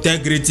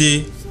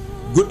 integrity,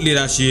 good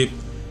leadership,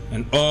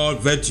 and all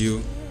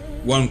virtue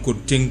one could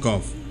think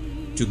of.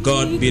 To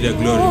God be the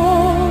glory.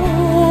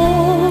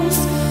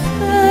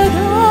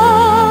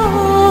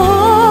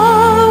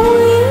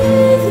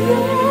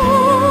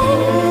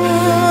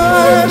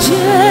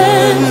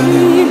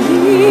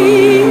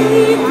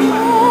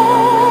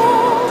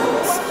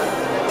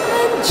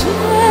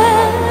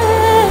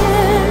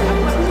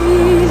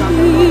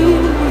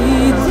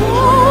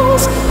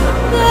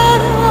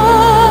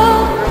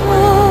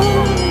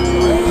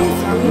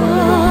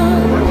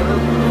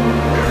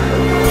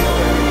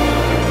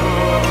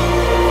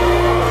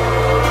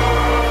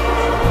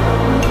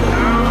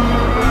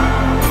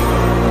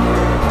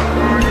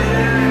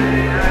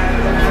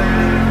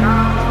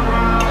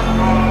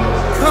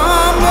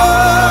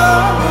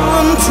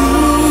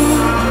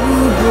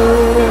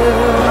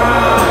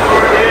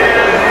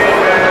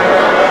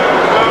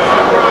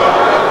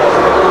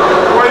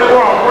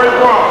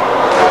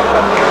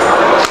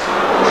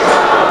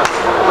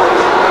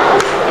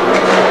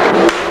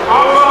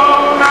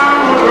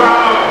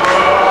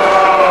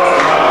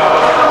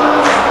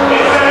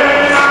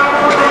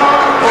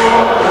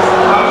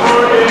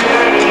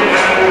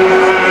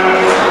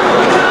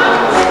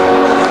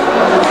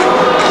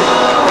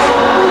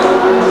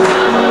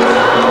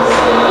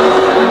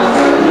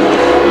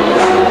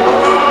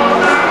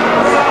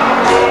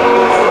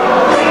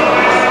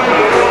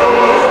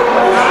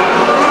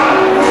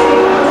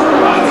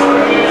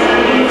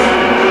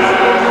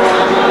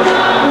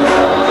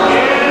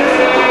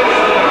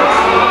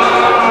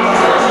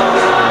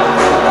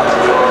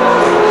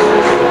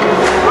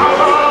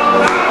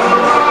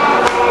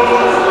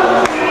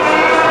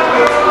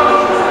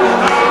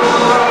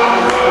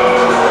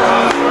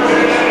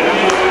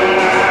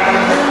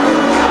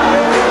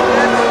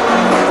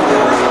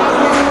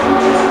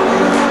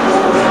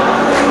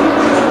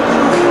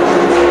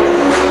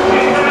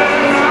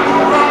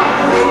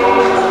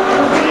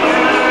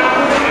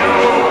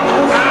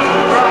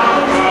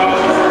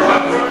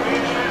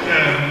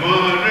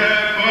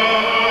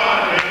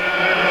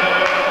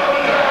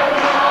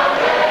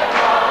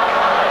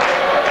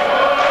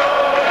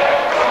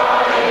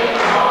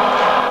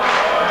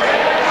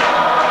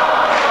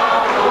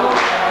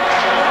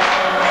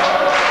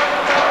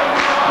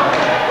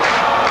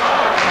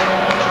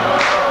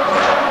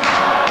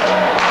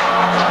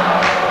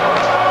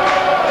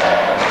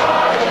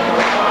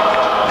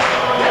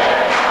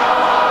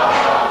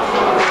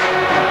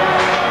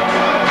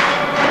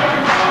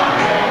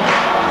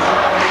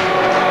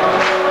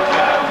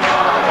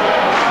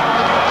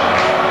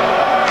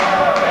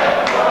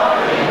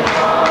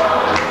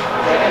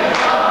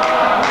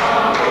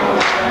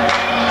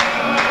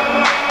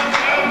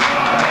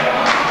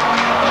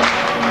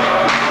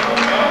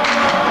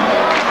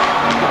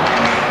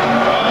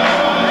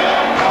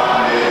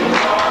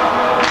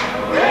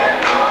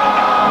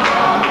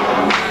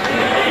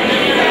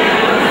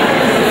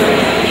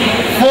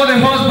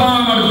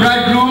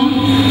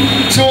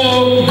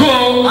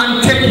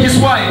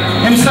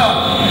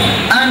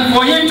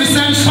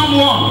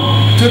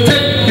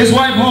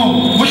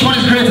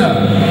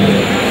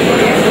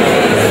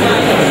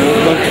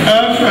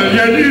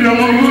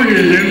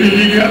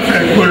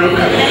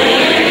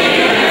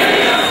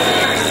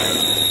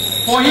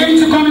 For him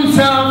to come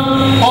himself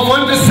or for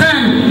him to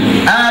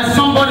send as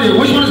somebody,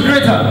 which one is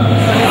greater?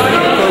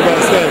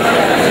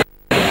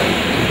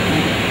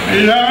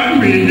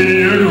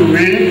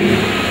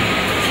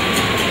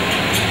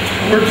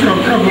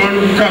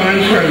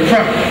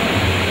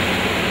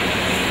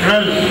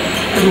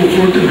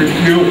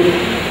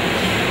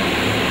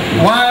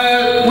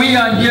 While we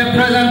are here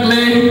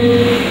presently,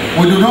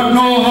 we do not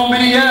know how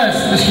many years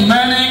this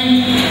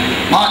remaining,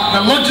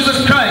 the Lord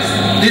Jesus Christ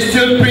is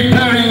still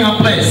preparing a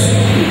place.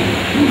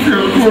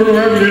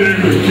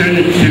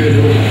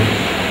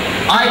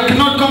 I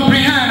cannot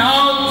comprehend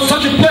how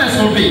such a place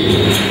will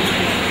be.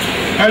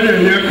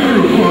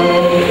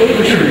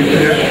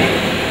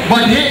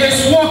 But he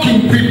is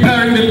walking,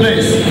 preparing the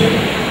place.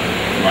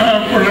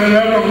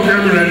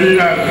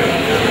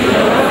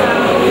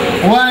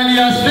 When he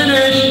has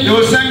finished, he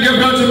will send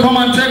Gabriel to come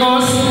and take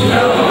us.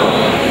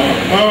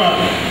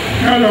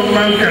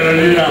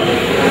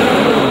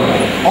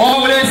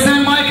 Or will they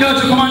send Michael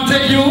to come and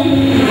take you?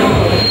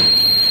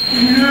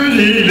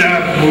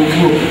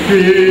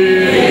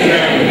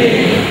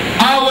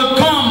 I will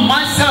come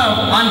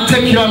myself and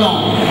take you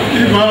along.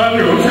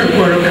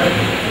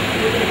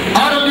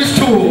 Out of these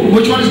two,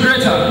 which one is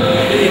greater?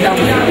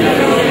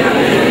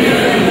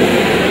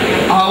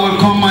 I will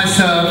come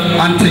myself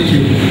and take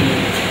you.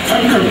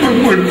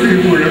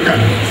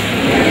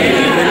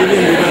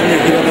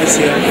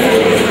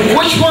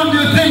 Which one do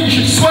you think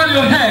should swell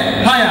your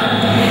head higher?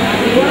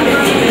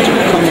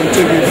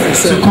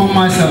 To come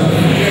myself.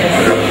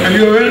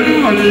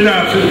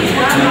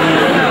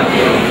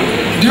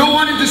 Do you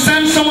want him to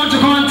send someone to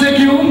come and take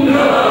you?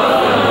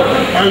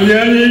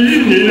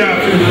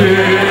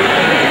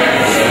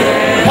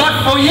 But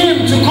for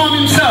him to come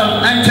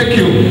himself and take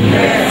you.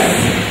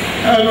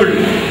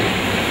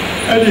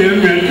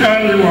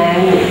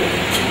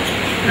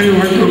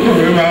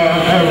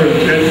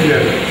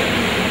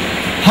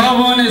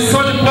 Heaven is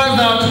such a place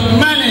that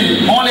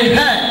many only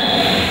heard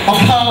of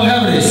how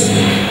heaven is.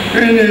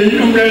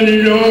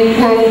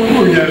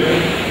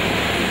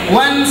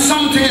 When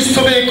something is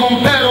to be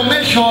compared or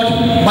measured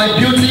by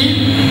beauty,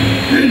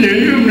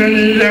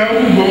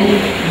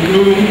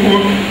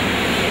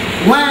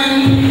 when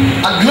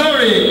a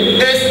glory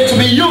is to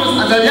be used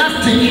as a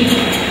yardstick,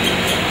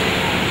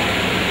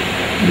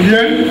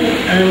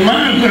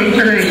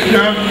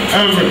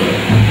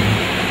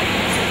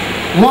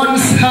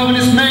 once heaven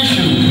is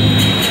mentioned,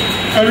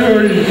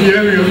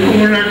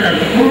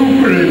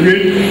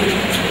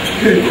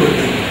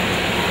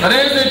 that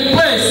is a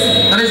place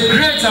that is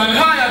greater and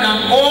higher than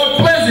all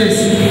places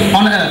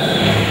on earth.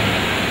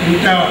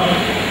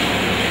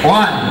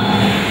 Why?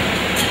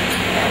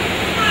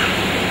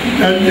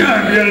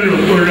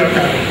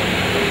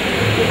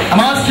 I'm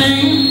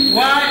asking,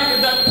 why is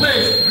that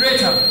place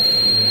greater?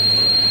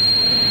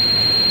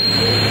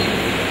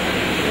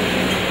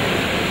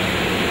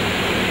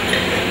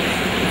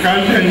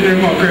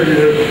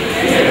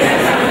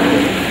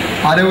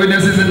 Are there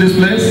witnesses in this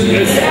place?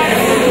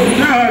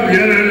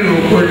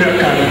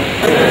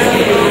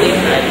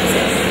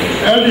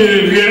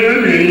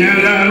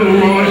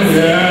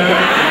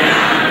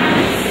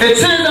 It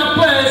is a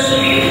place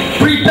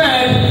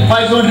prepared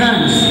by his own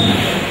hands.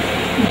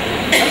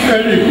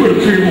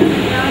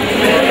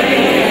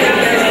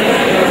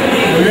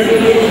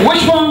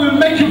 Which one will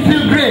make you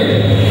feel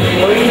great?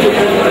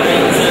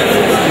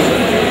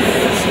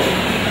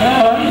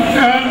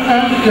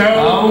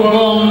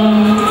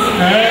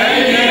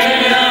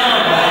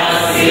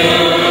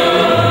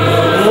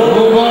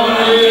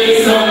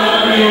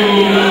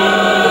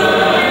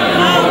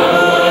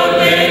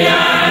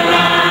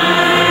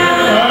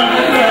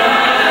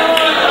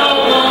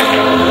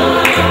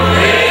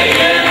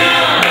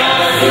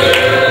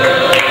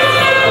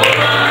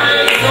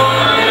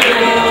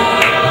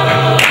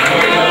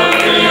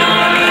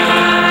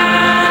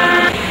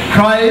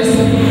 Christ,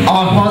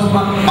 our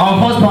husband.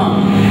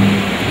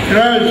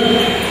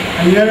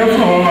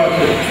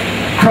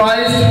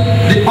 Christ,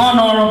 the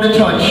honor of the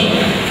church.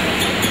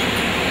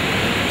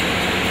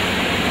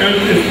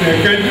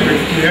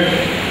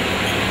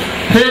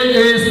 He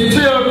is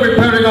still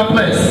preparing a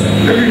place.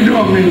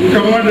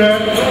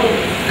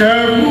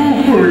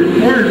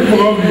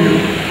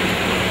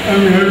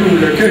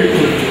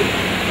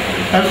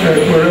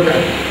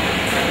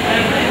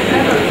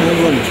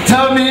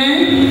 Tell me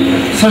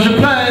such a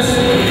place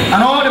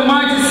and all the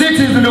mighty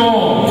cities in the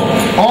world,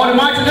 all the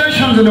mighty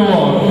nations in the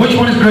world, which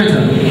one is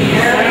greater?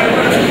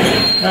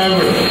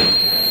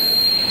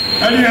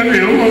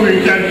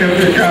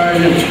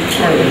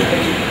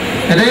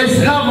 It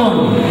is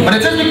heaven, but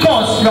it is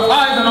because your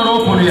eyes are not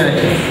open yet.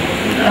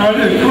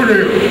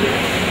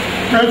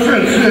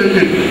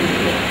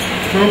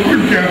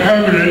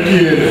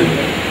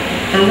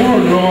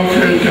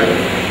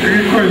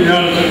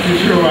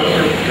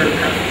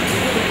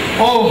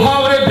 Oh,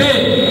 how would it be?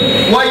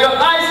 Were your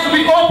eyes to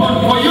be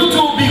open for you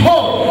to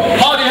behold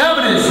how the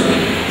heaven is?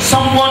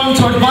 Someone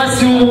to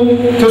advise you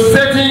to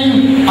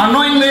sitting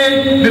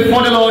unknowingly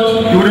before the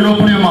Lord, you wouldn't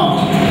open your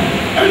mouth.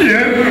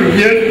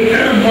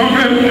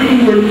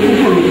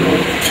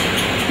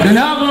 But in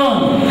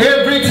heaven,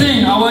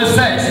 everything I was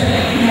said.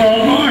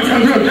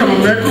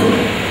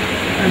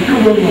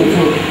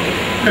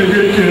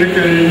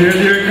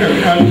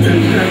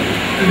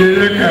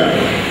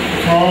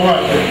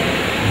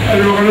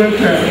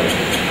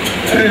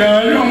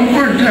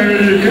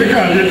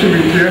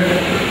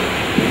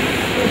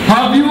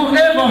 Have you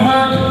ever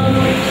heard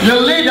your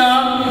leader,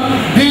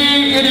 be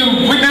it a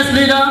witness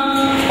leader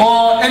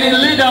or any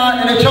leader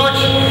in the church,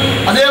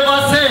 has they ever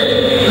said,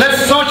 let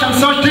such and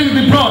such things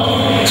be brought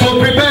to a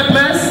prepared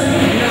place?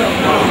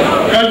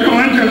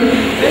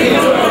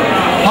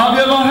 Have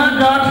you ever heard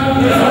that?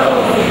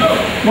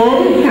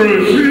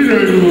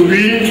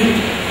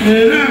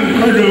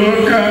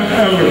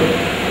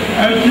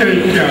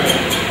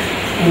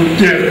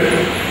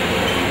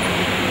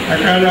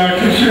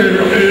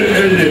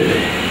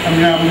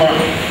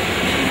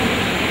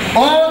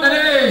 All that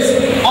is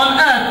on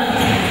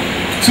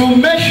earth to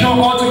measure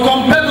or to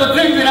compare the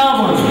things in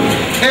heaven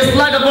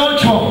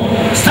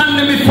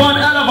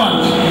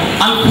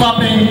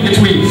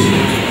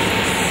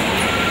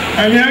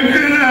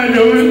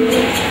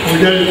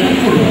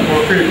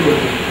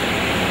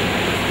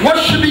What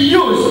should be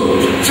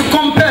used to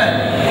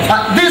compare?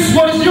 This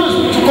what is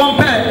used to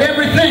compare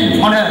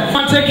everything on earth.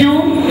 Can I take you?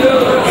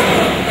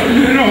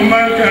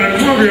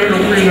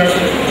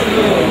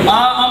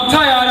 I'm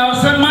tired. I'll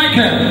send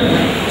Michael.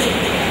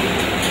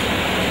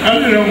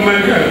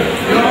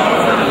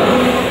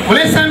 Will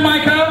you send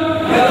Michael?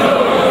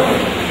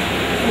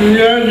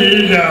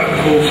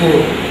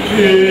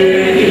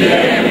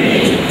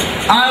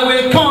 I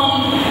will come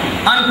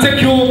and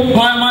take you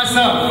by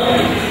myself.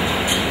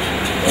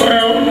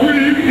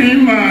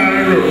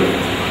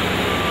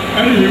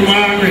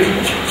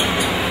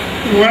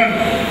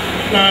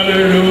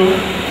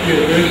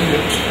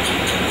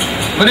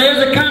 But there is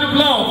a kind of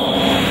love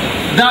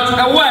that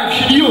a wife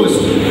should use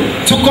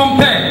to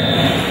compare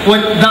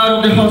with that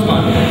of the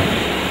husband.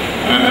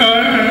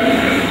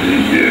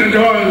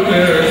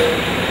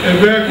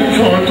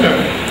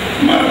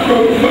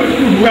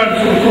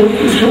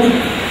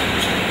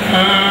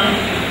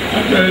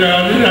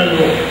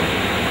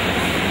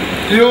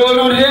 You will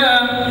not hear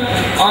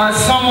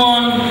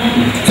someone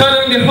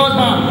telling the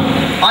husband,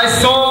 I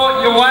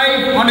saw your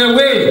wife on the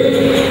way.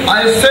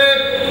 I said,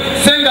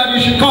 saying that you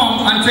should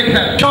come and take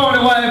her. Sure,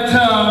 the wife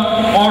tell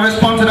or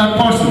respond to that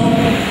person.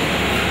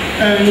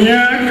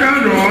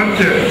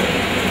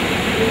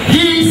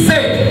 He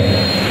said,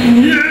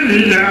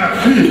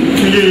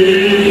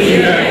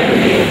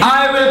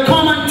 I will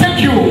come and take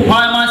you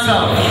by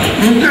myself.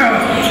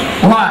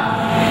 Why?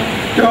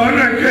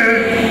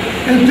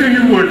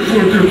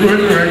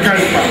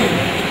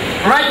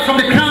 Right from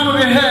the crown of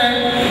your head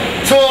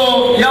to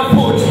your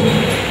foot.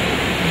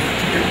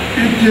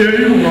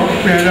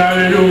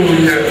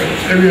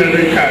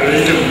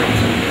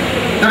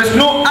 There is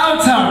no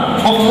altar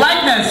of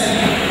likeness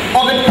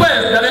of a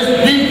place that is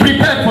being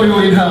prepared for you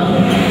in heaven.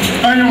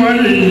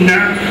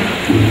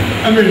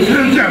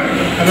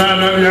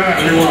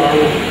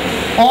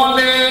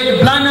 Only the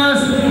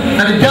blindness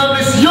that the devil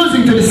is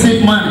using to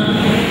deceive money.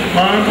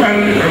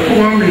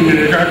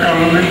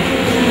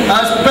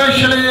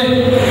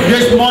 Especially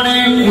this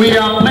morning we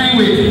are playing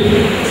with.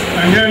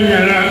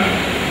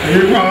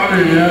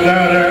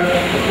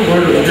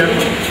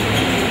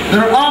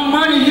 There are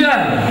money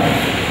here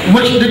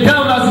which the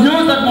devil has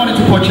used that money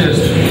to purchase.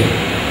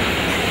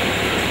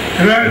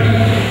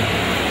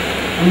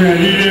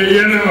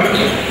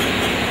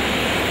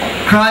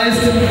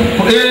 Christ,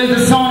 who is the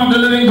Son of the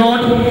living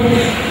God,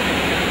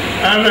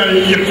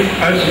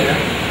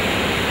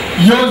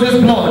 used his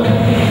blood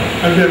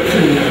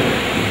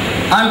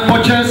and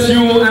purchased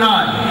you and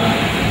I.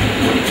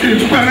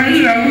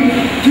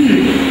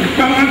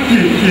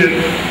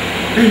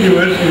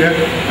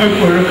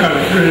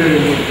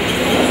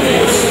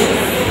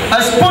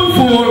 A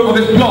spoonful of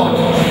his blood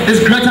is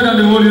greater than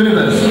the whole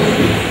universe.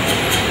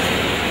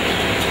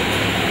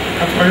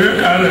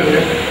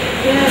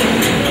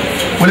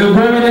 Will you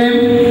go with him?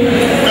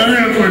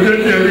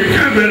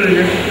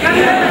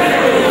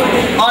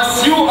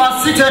 As you are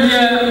seated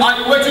here, are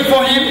you waiting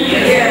for him?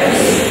 Yes.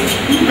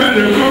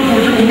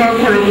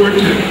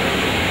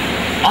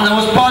 As I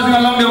was passing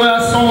along the way, I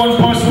saw one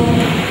person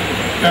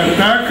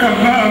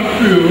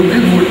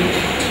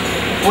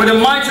with a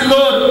mighty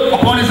load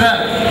upon his head.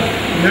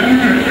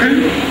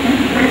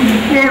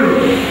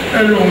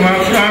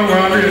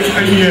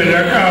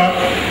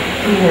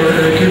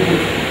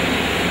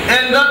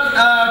 And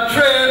that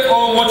tray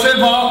or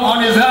whatever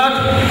on his head,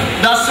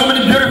 there's so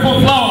many beautiful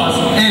flowers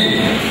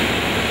in.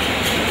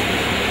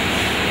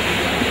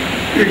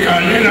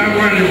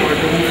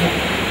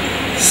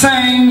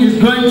 Saying he's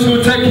going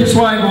to take his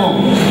wife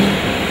home.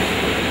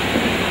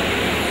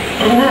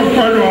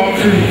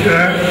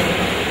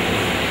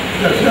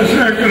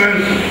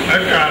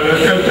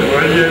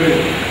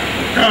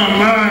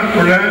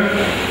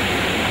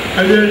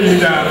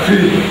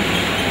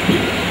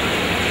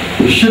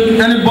 Should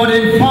anybody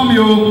inform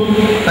you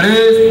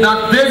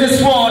that this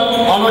is what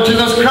our Lord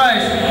Jesus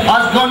Christ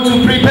has gone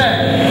to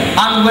prepare,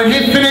 and when he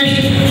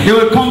finished, he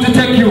will come to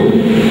take you.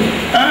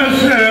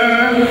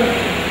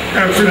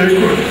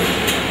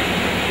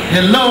 He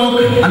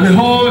look and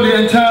behold the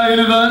entire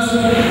universe.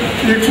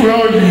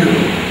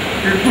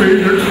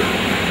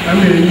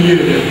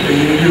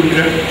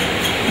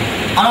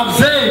 And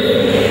observe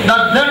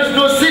that there is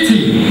no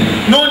city,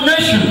 no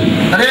nation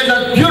that is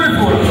as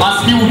beautiful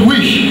as he would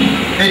wish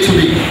it to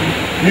be.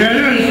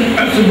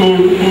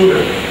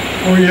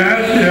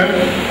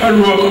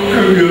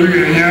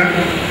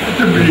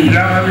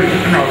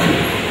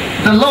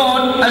 The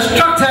Lord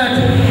instructed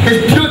his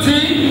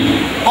beauty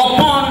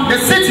upon the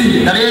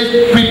city that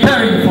is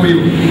preparing for you.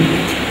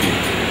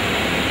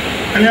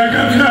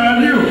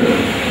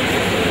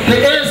 He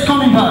is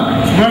coming back.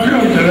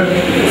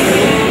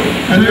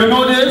 And you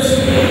know this?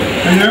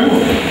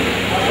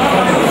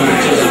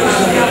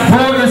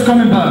 Who is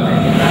coming back?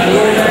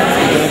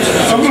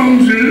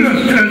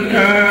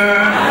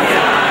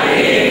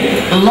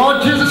 The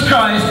Lord Jesus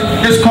Christ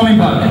is coming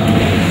back.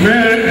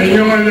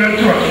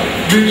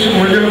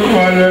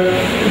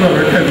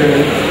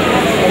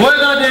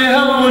 Whether the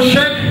heaven will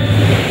shake,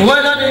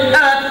 whether the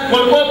earth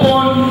will open,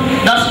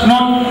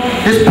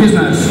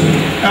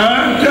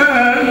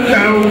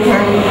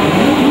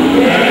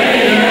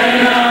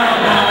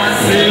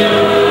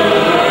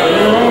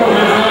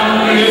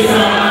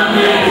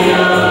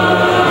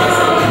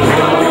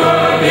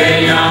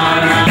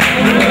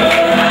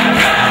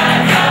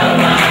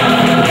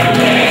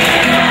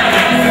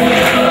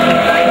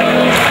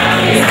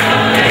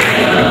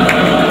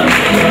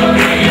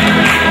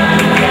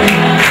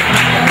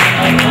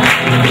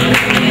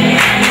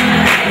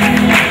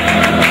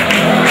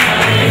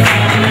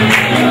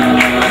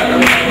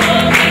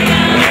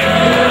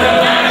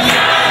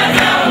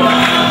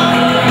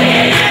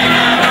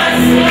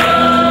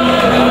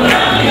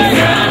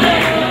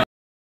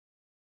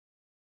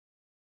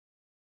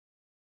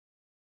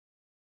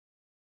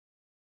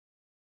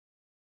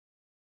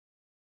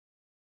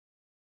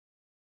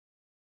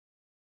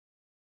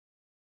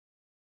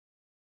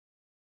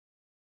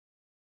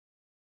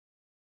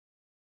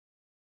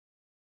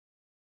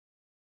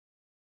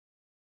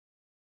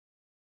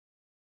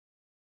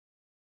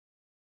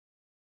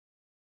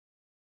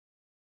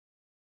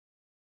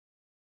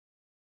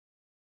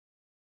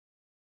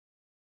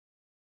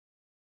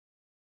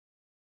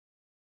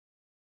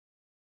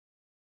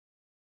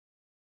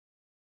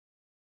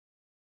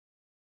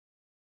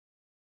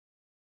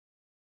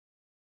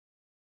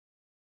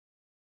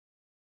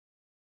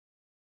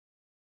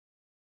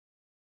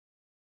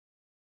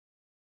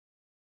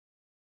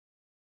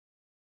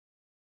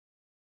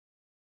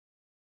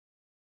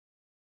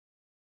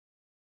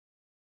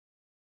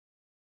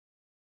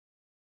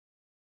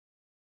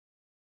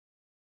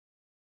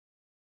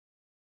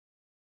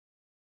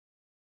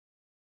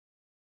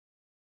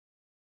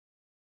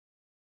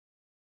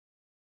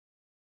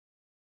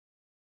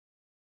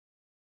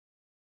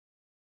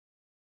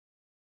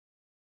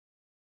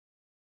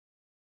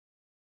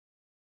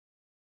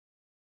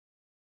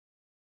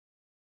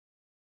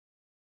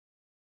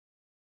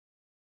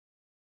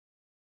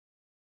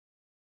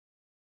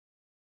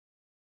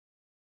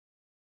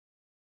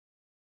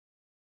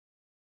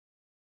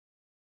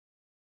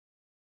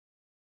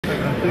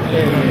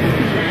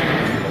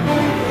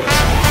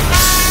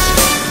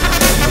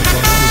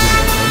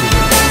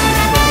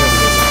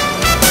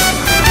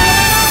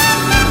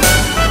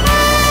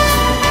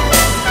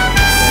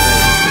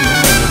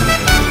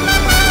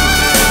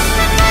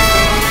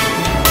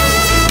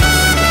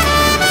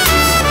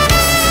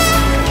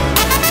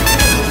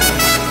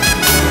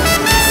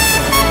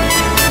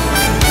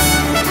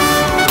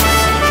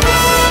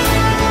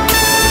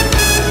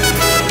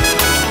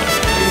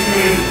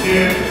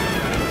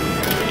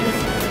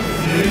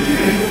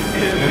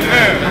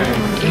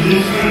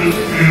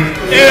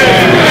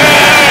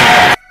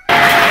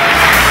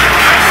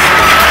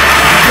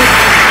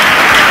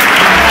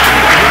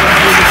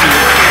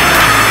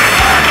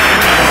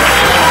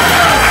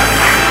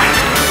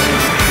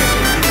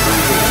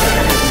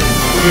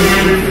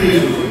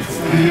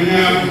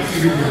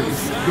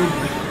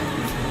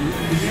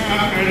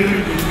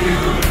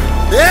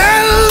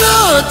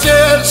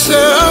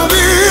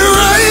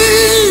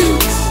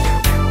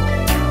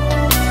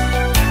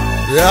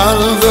 And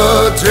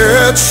the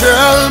dead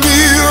shall be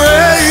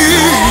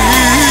raised.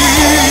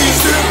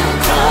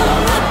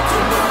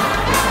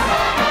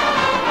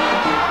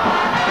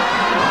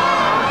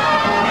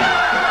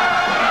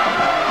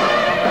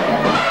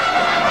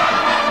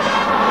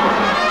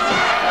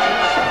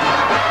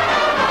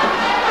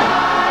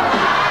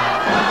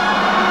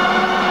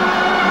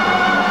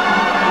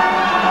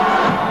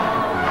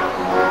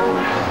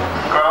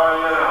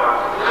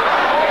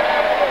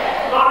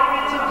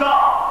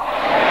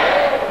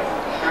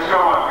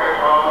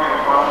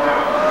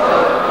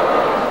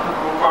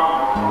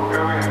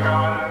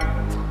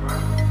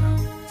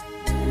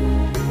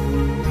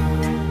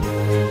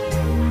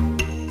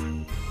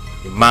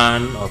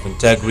 Man of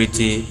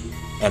integrity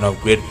and of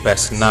great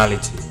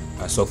personality.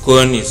 Pastor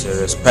Okon is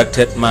a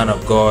respected man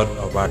of God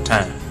of our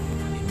time.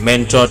 A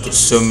mentor to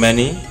so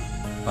many,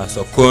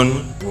 Pastor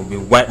Okon will be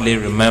widely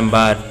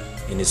remembered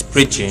in his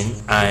preaching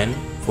and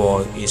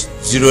for his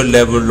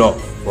zero-level love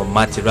for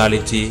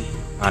materiality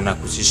and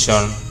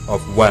acquisition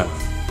of wealth.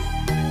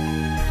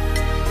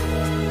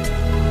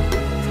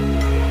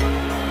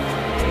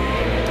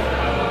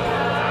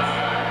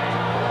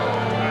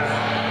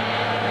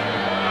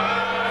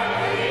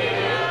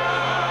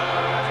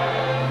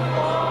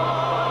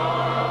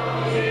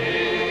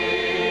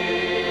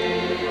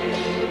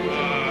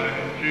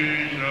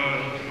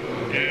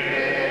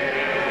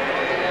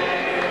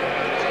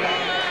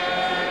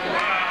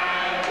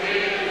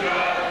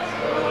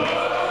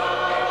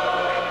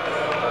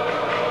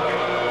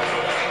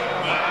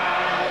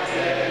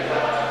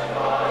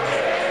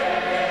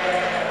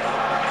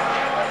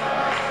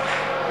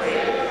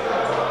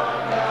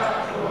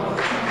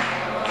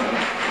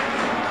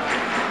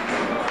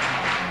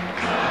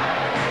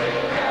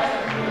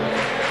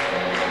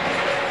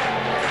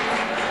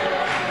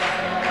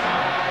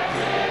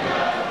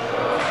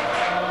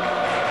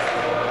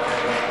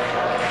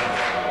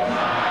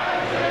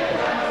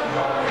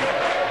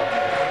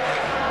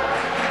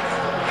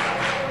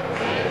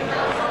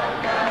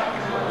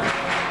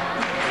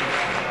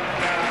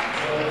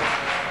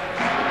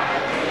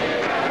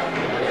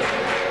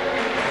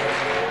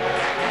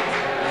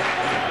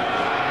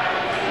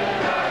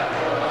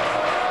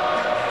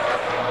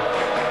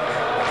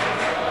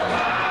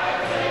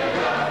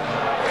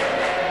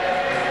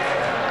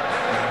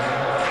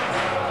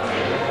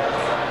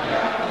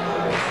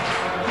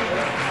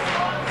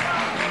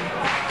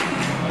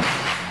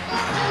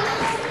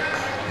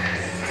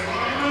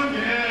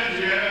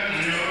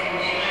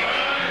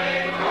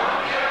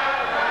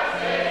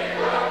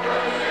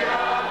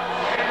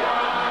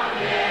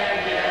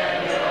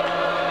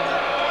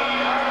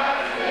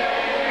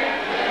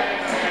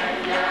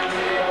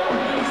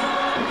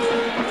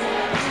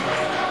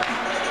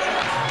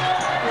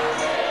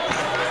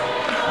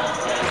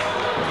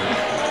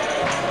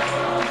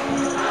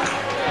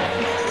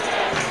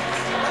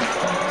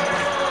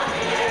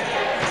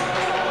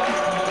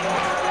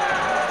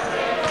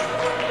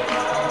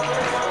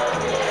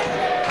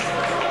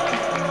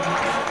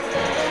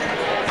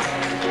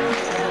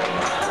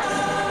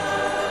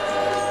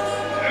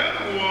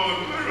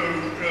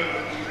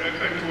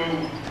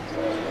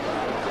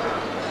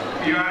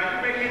 You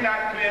are making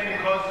that claim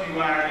because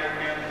you are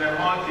in the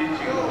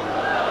multitude.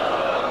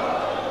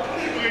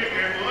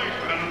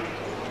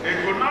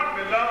 It would not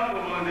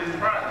belong to this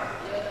price.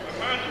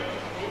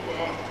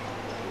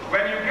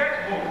 When you get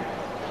home,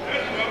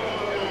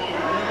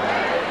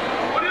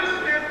 would you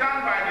still stand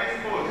by this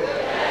post?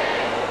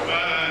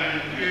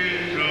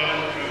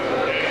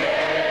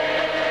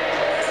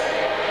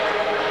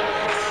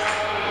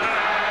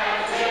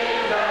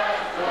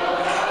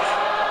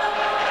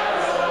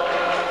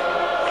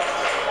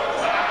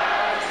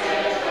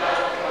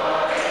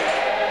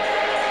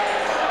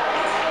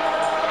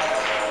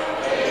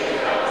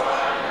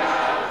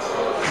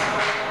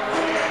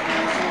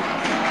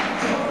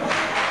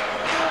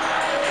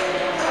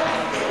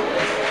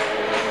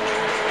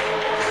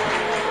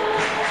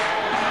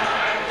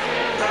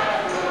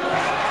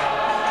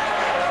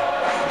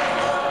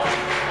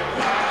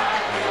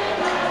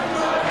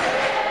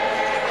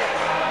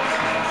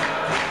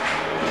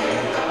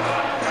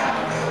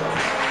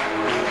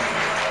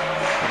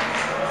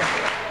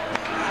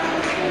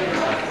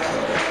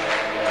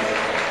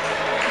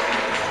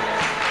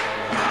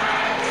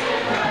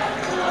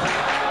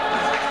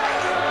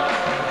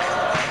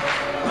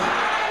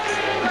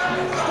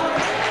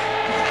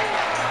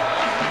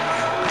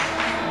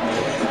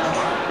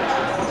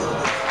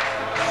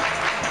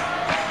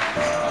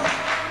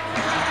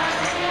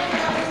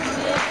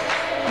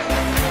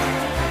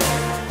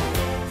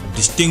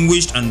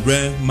 distinguished and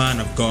rare man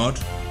of God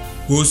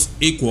whose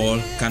equal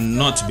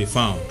cannot be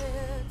found.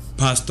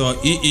 Pastor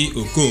E E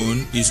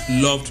Okon is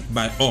loved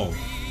by all.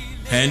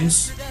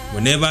 Hence,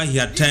 whenever he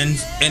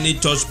attends any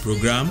church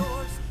program,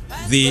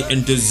 the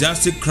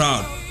enthusiastic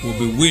crowd will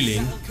be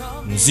willing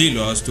and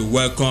zealous to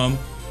welcome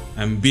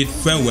and bid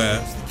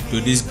farewell to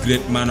this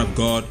great man of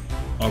God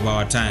of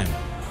our time.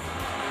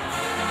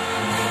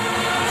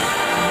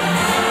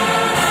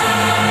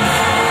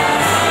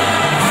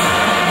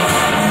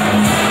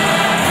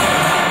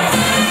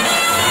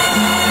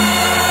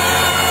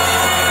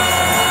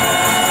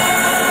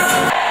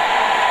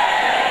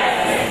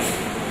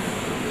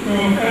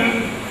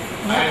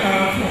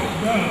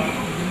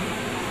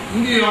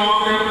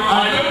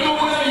 I don't know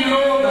whether you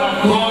know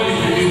that God is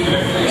in this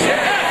place.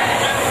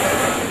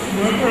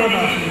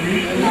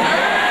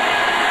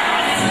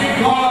 See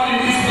God in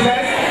this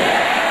place.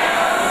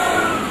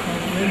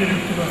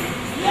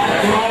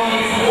 God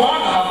is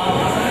wonderful.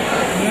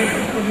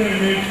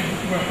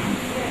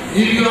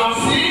 If you are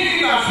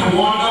seeing that's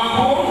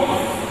wonderful,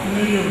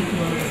 it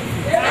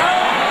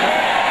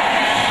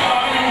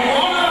shall be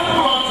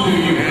wonderful unto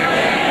you.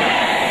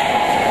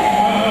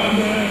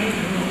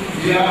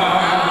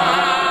 Yeah.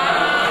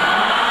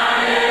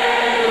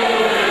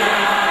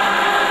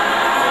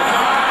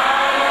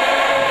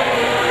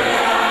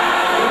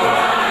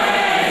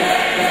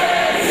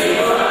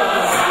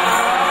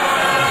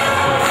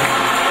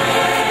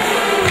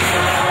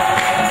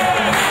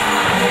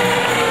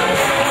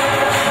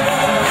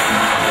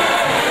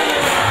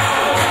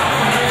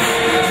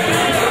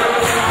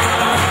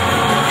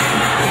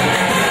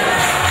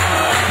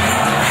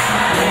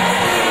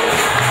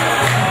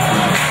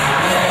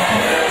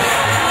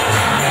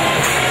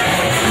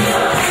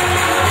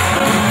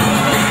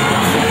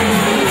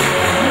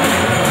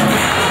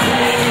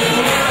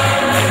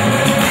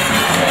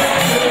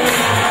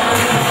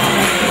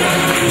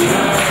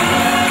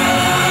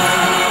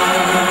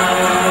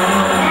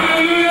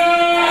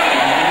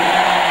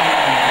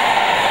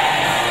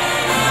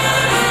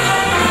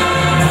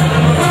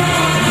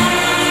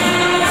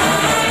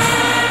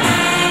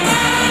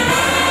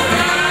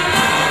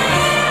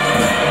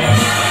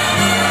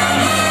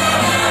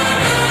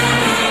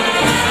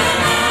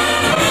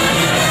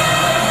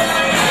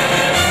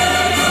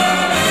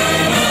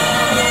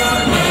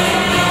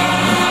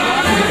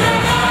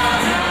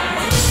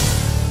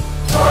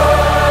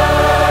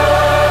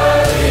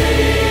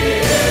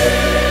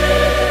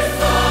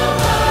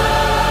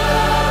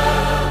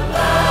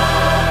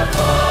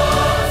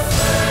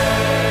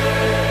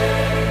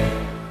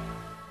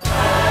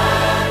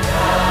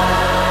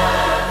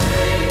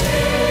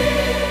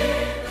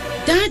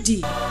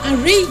 Daddy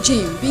arranged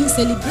him being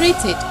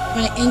celebrated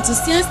by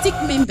enthusiastic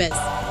members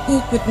who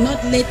could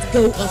not let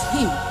go of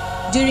him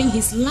during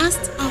his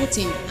last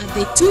outing at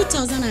the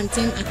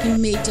 2010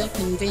 Akin Major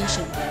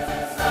Convention.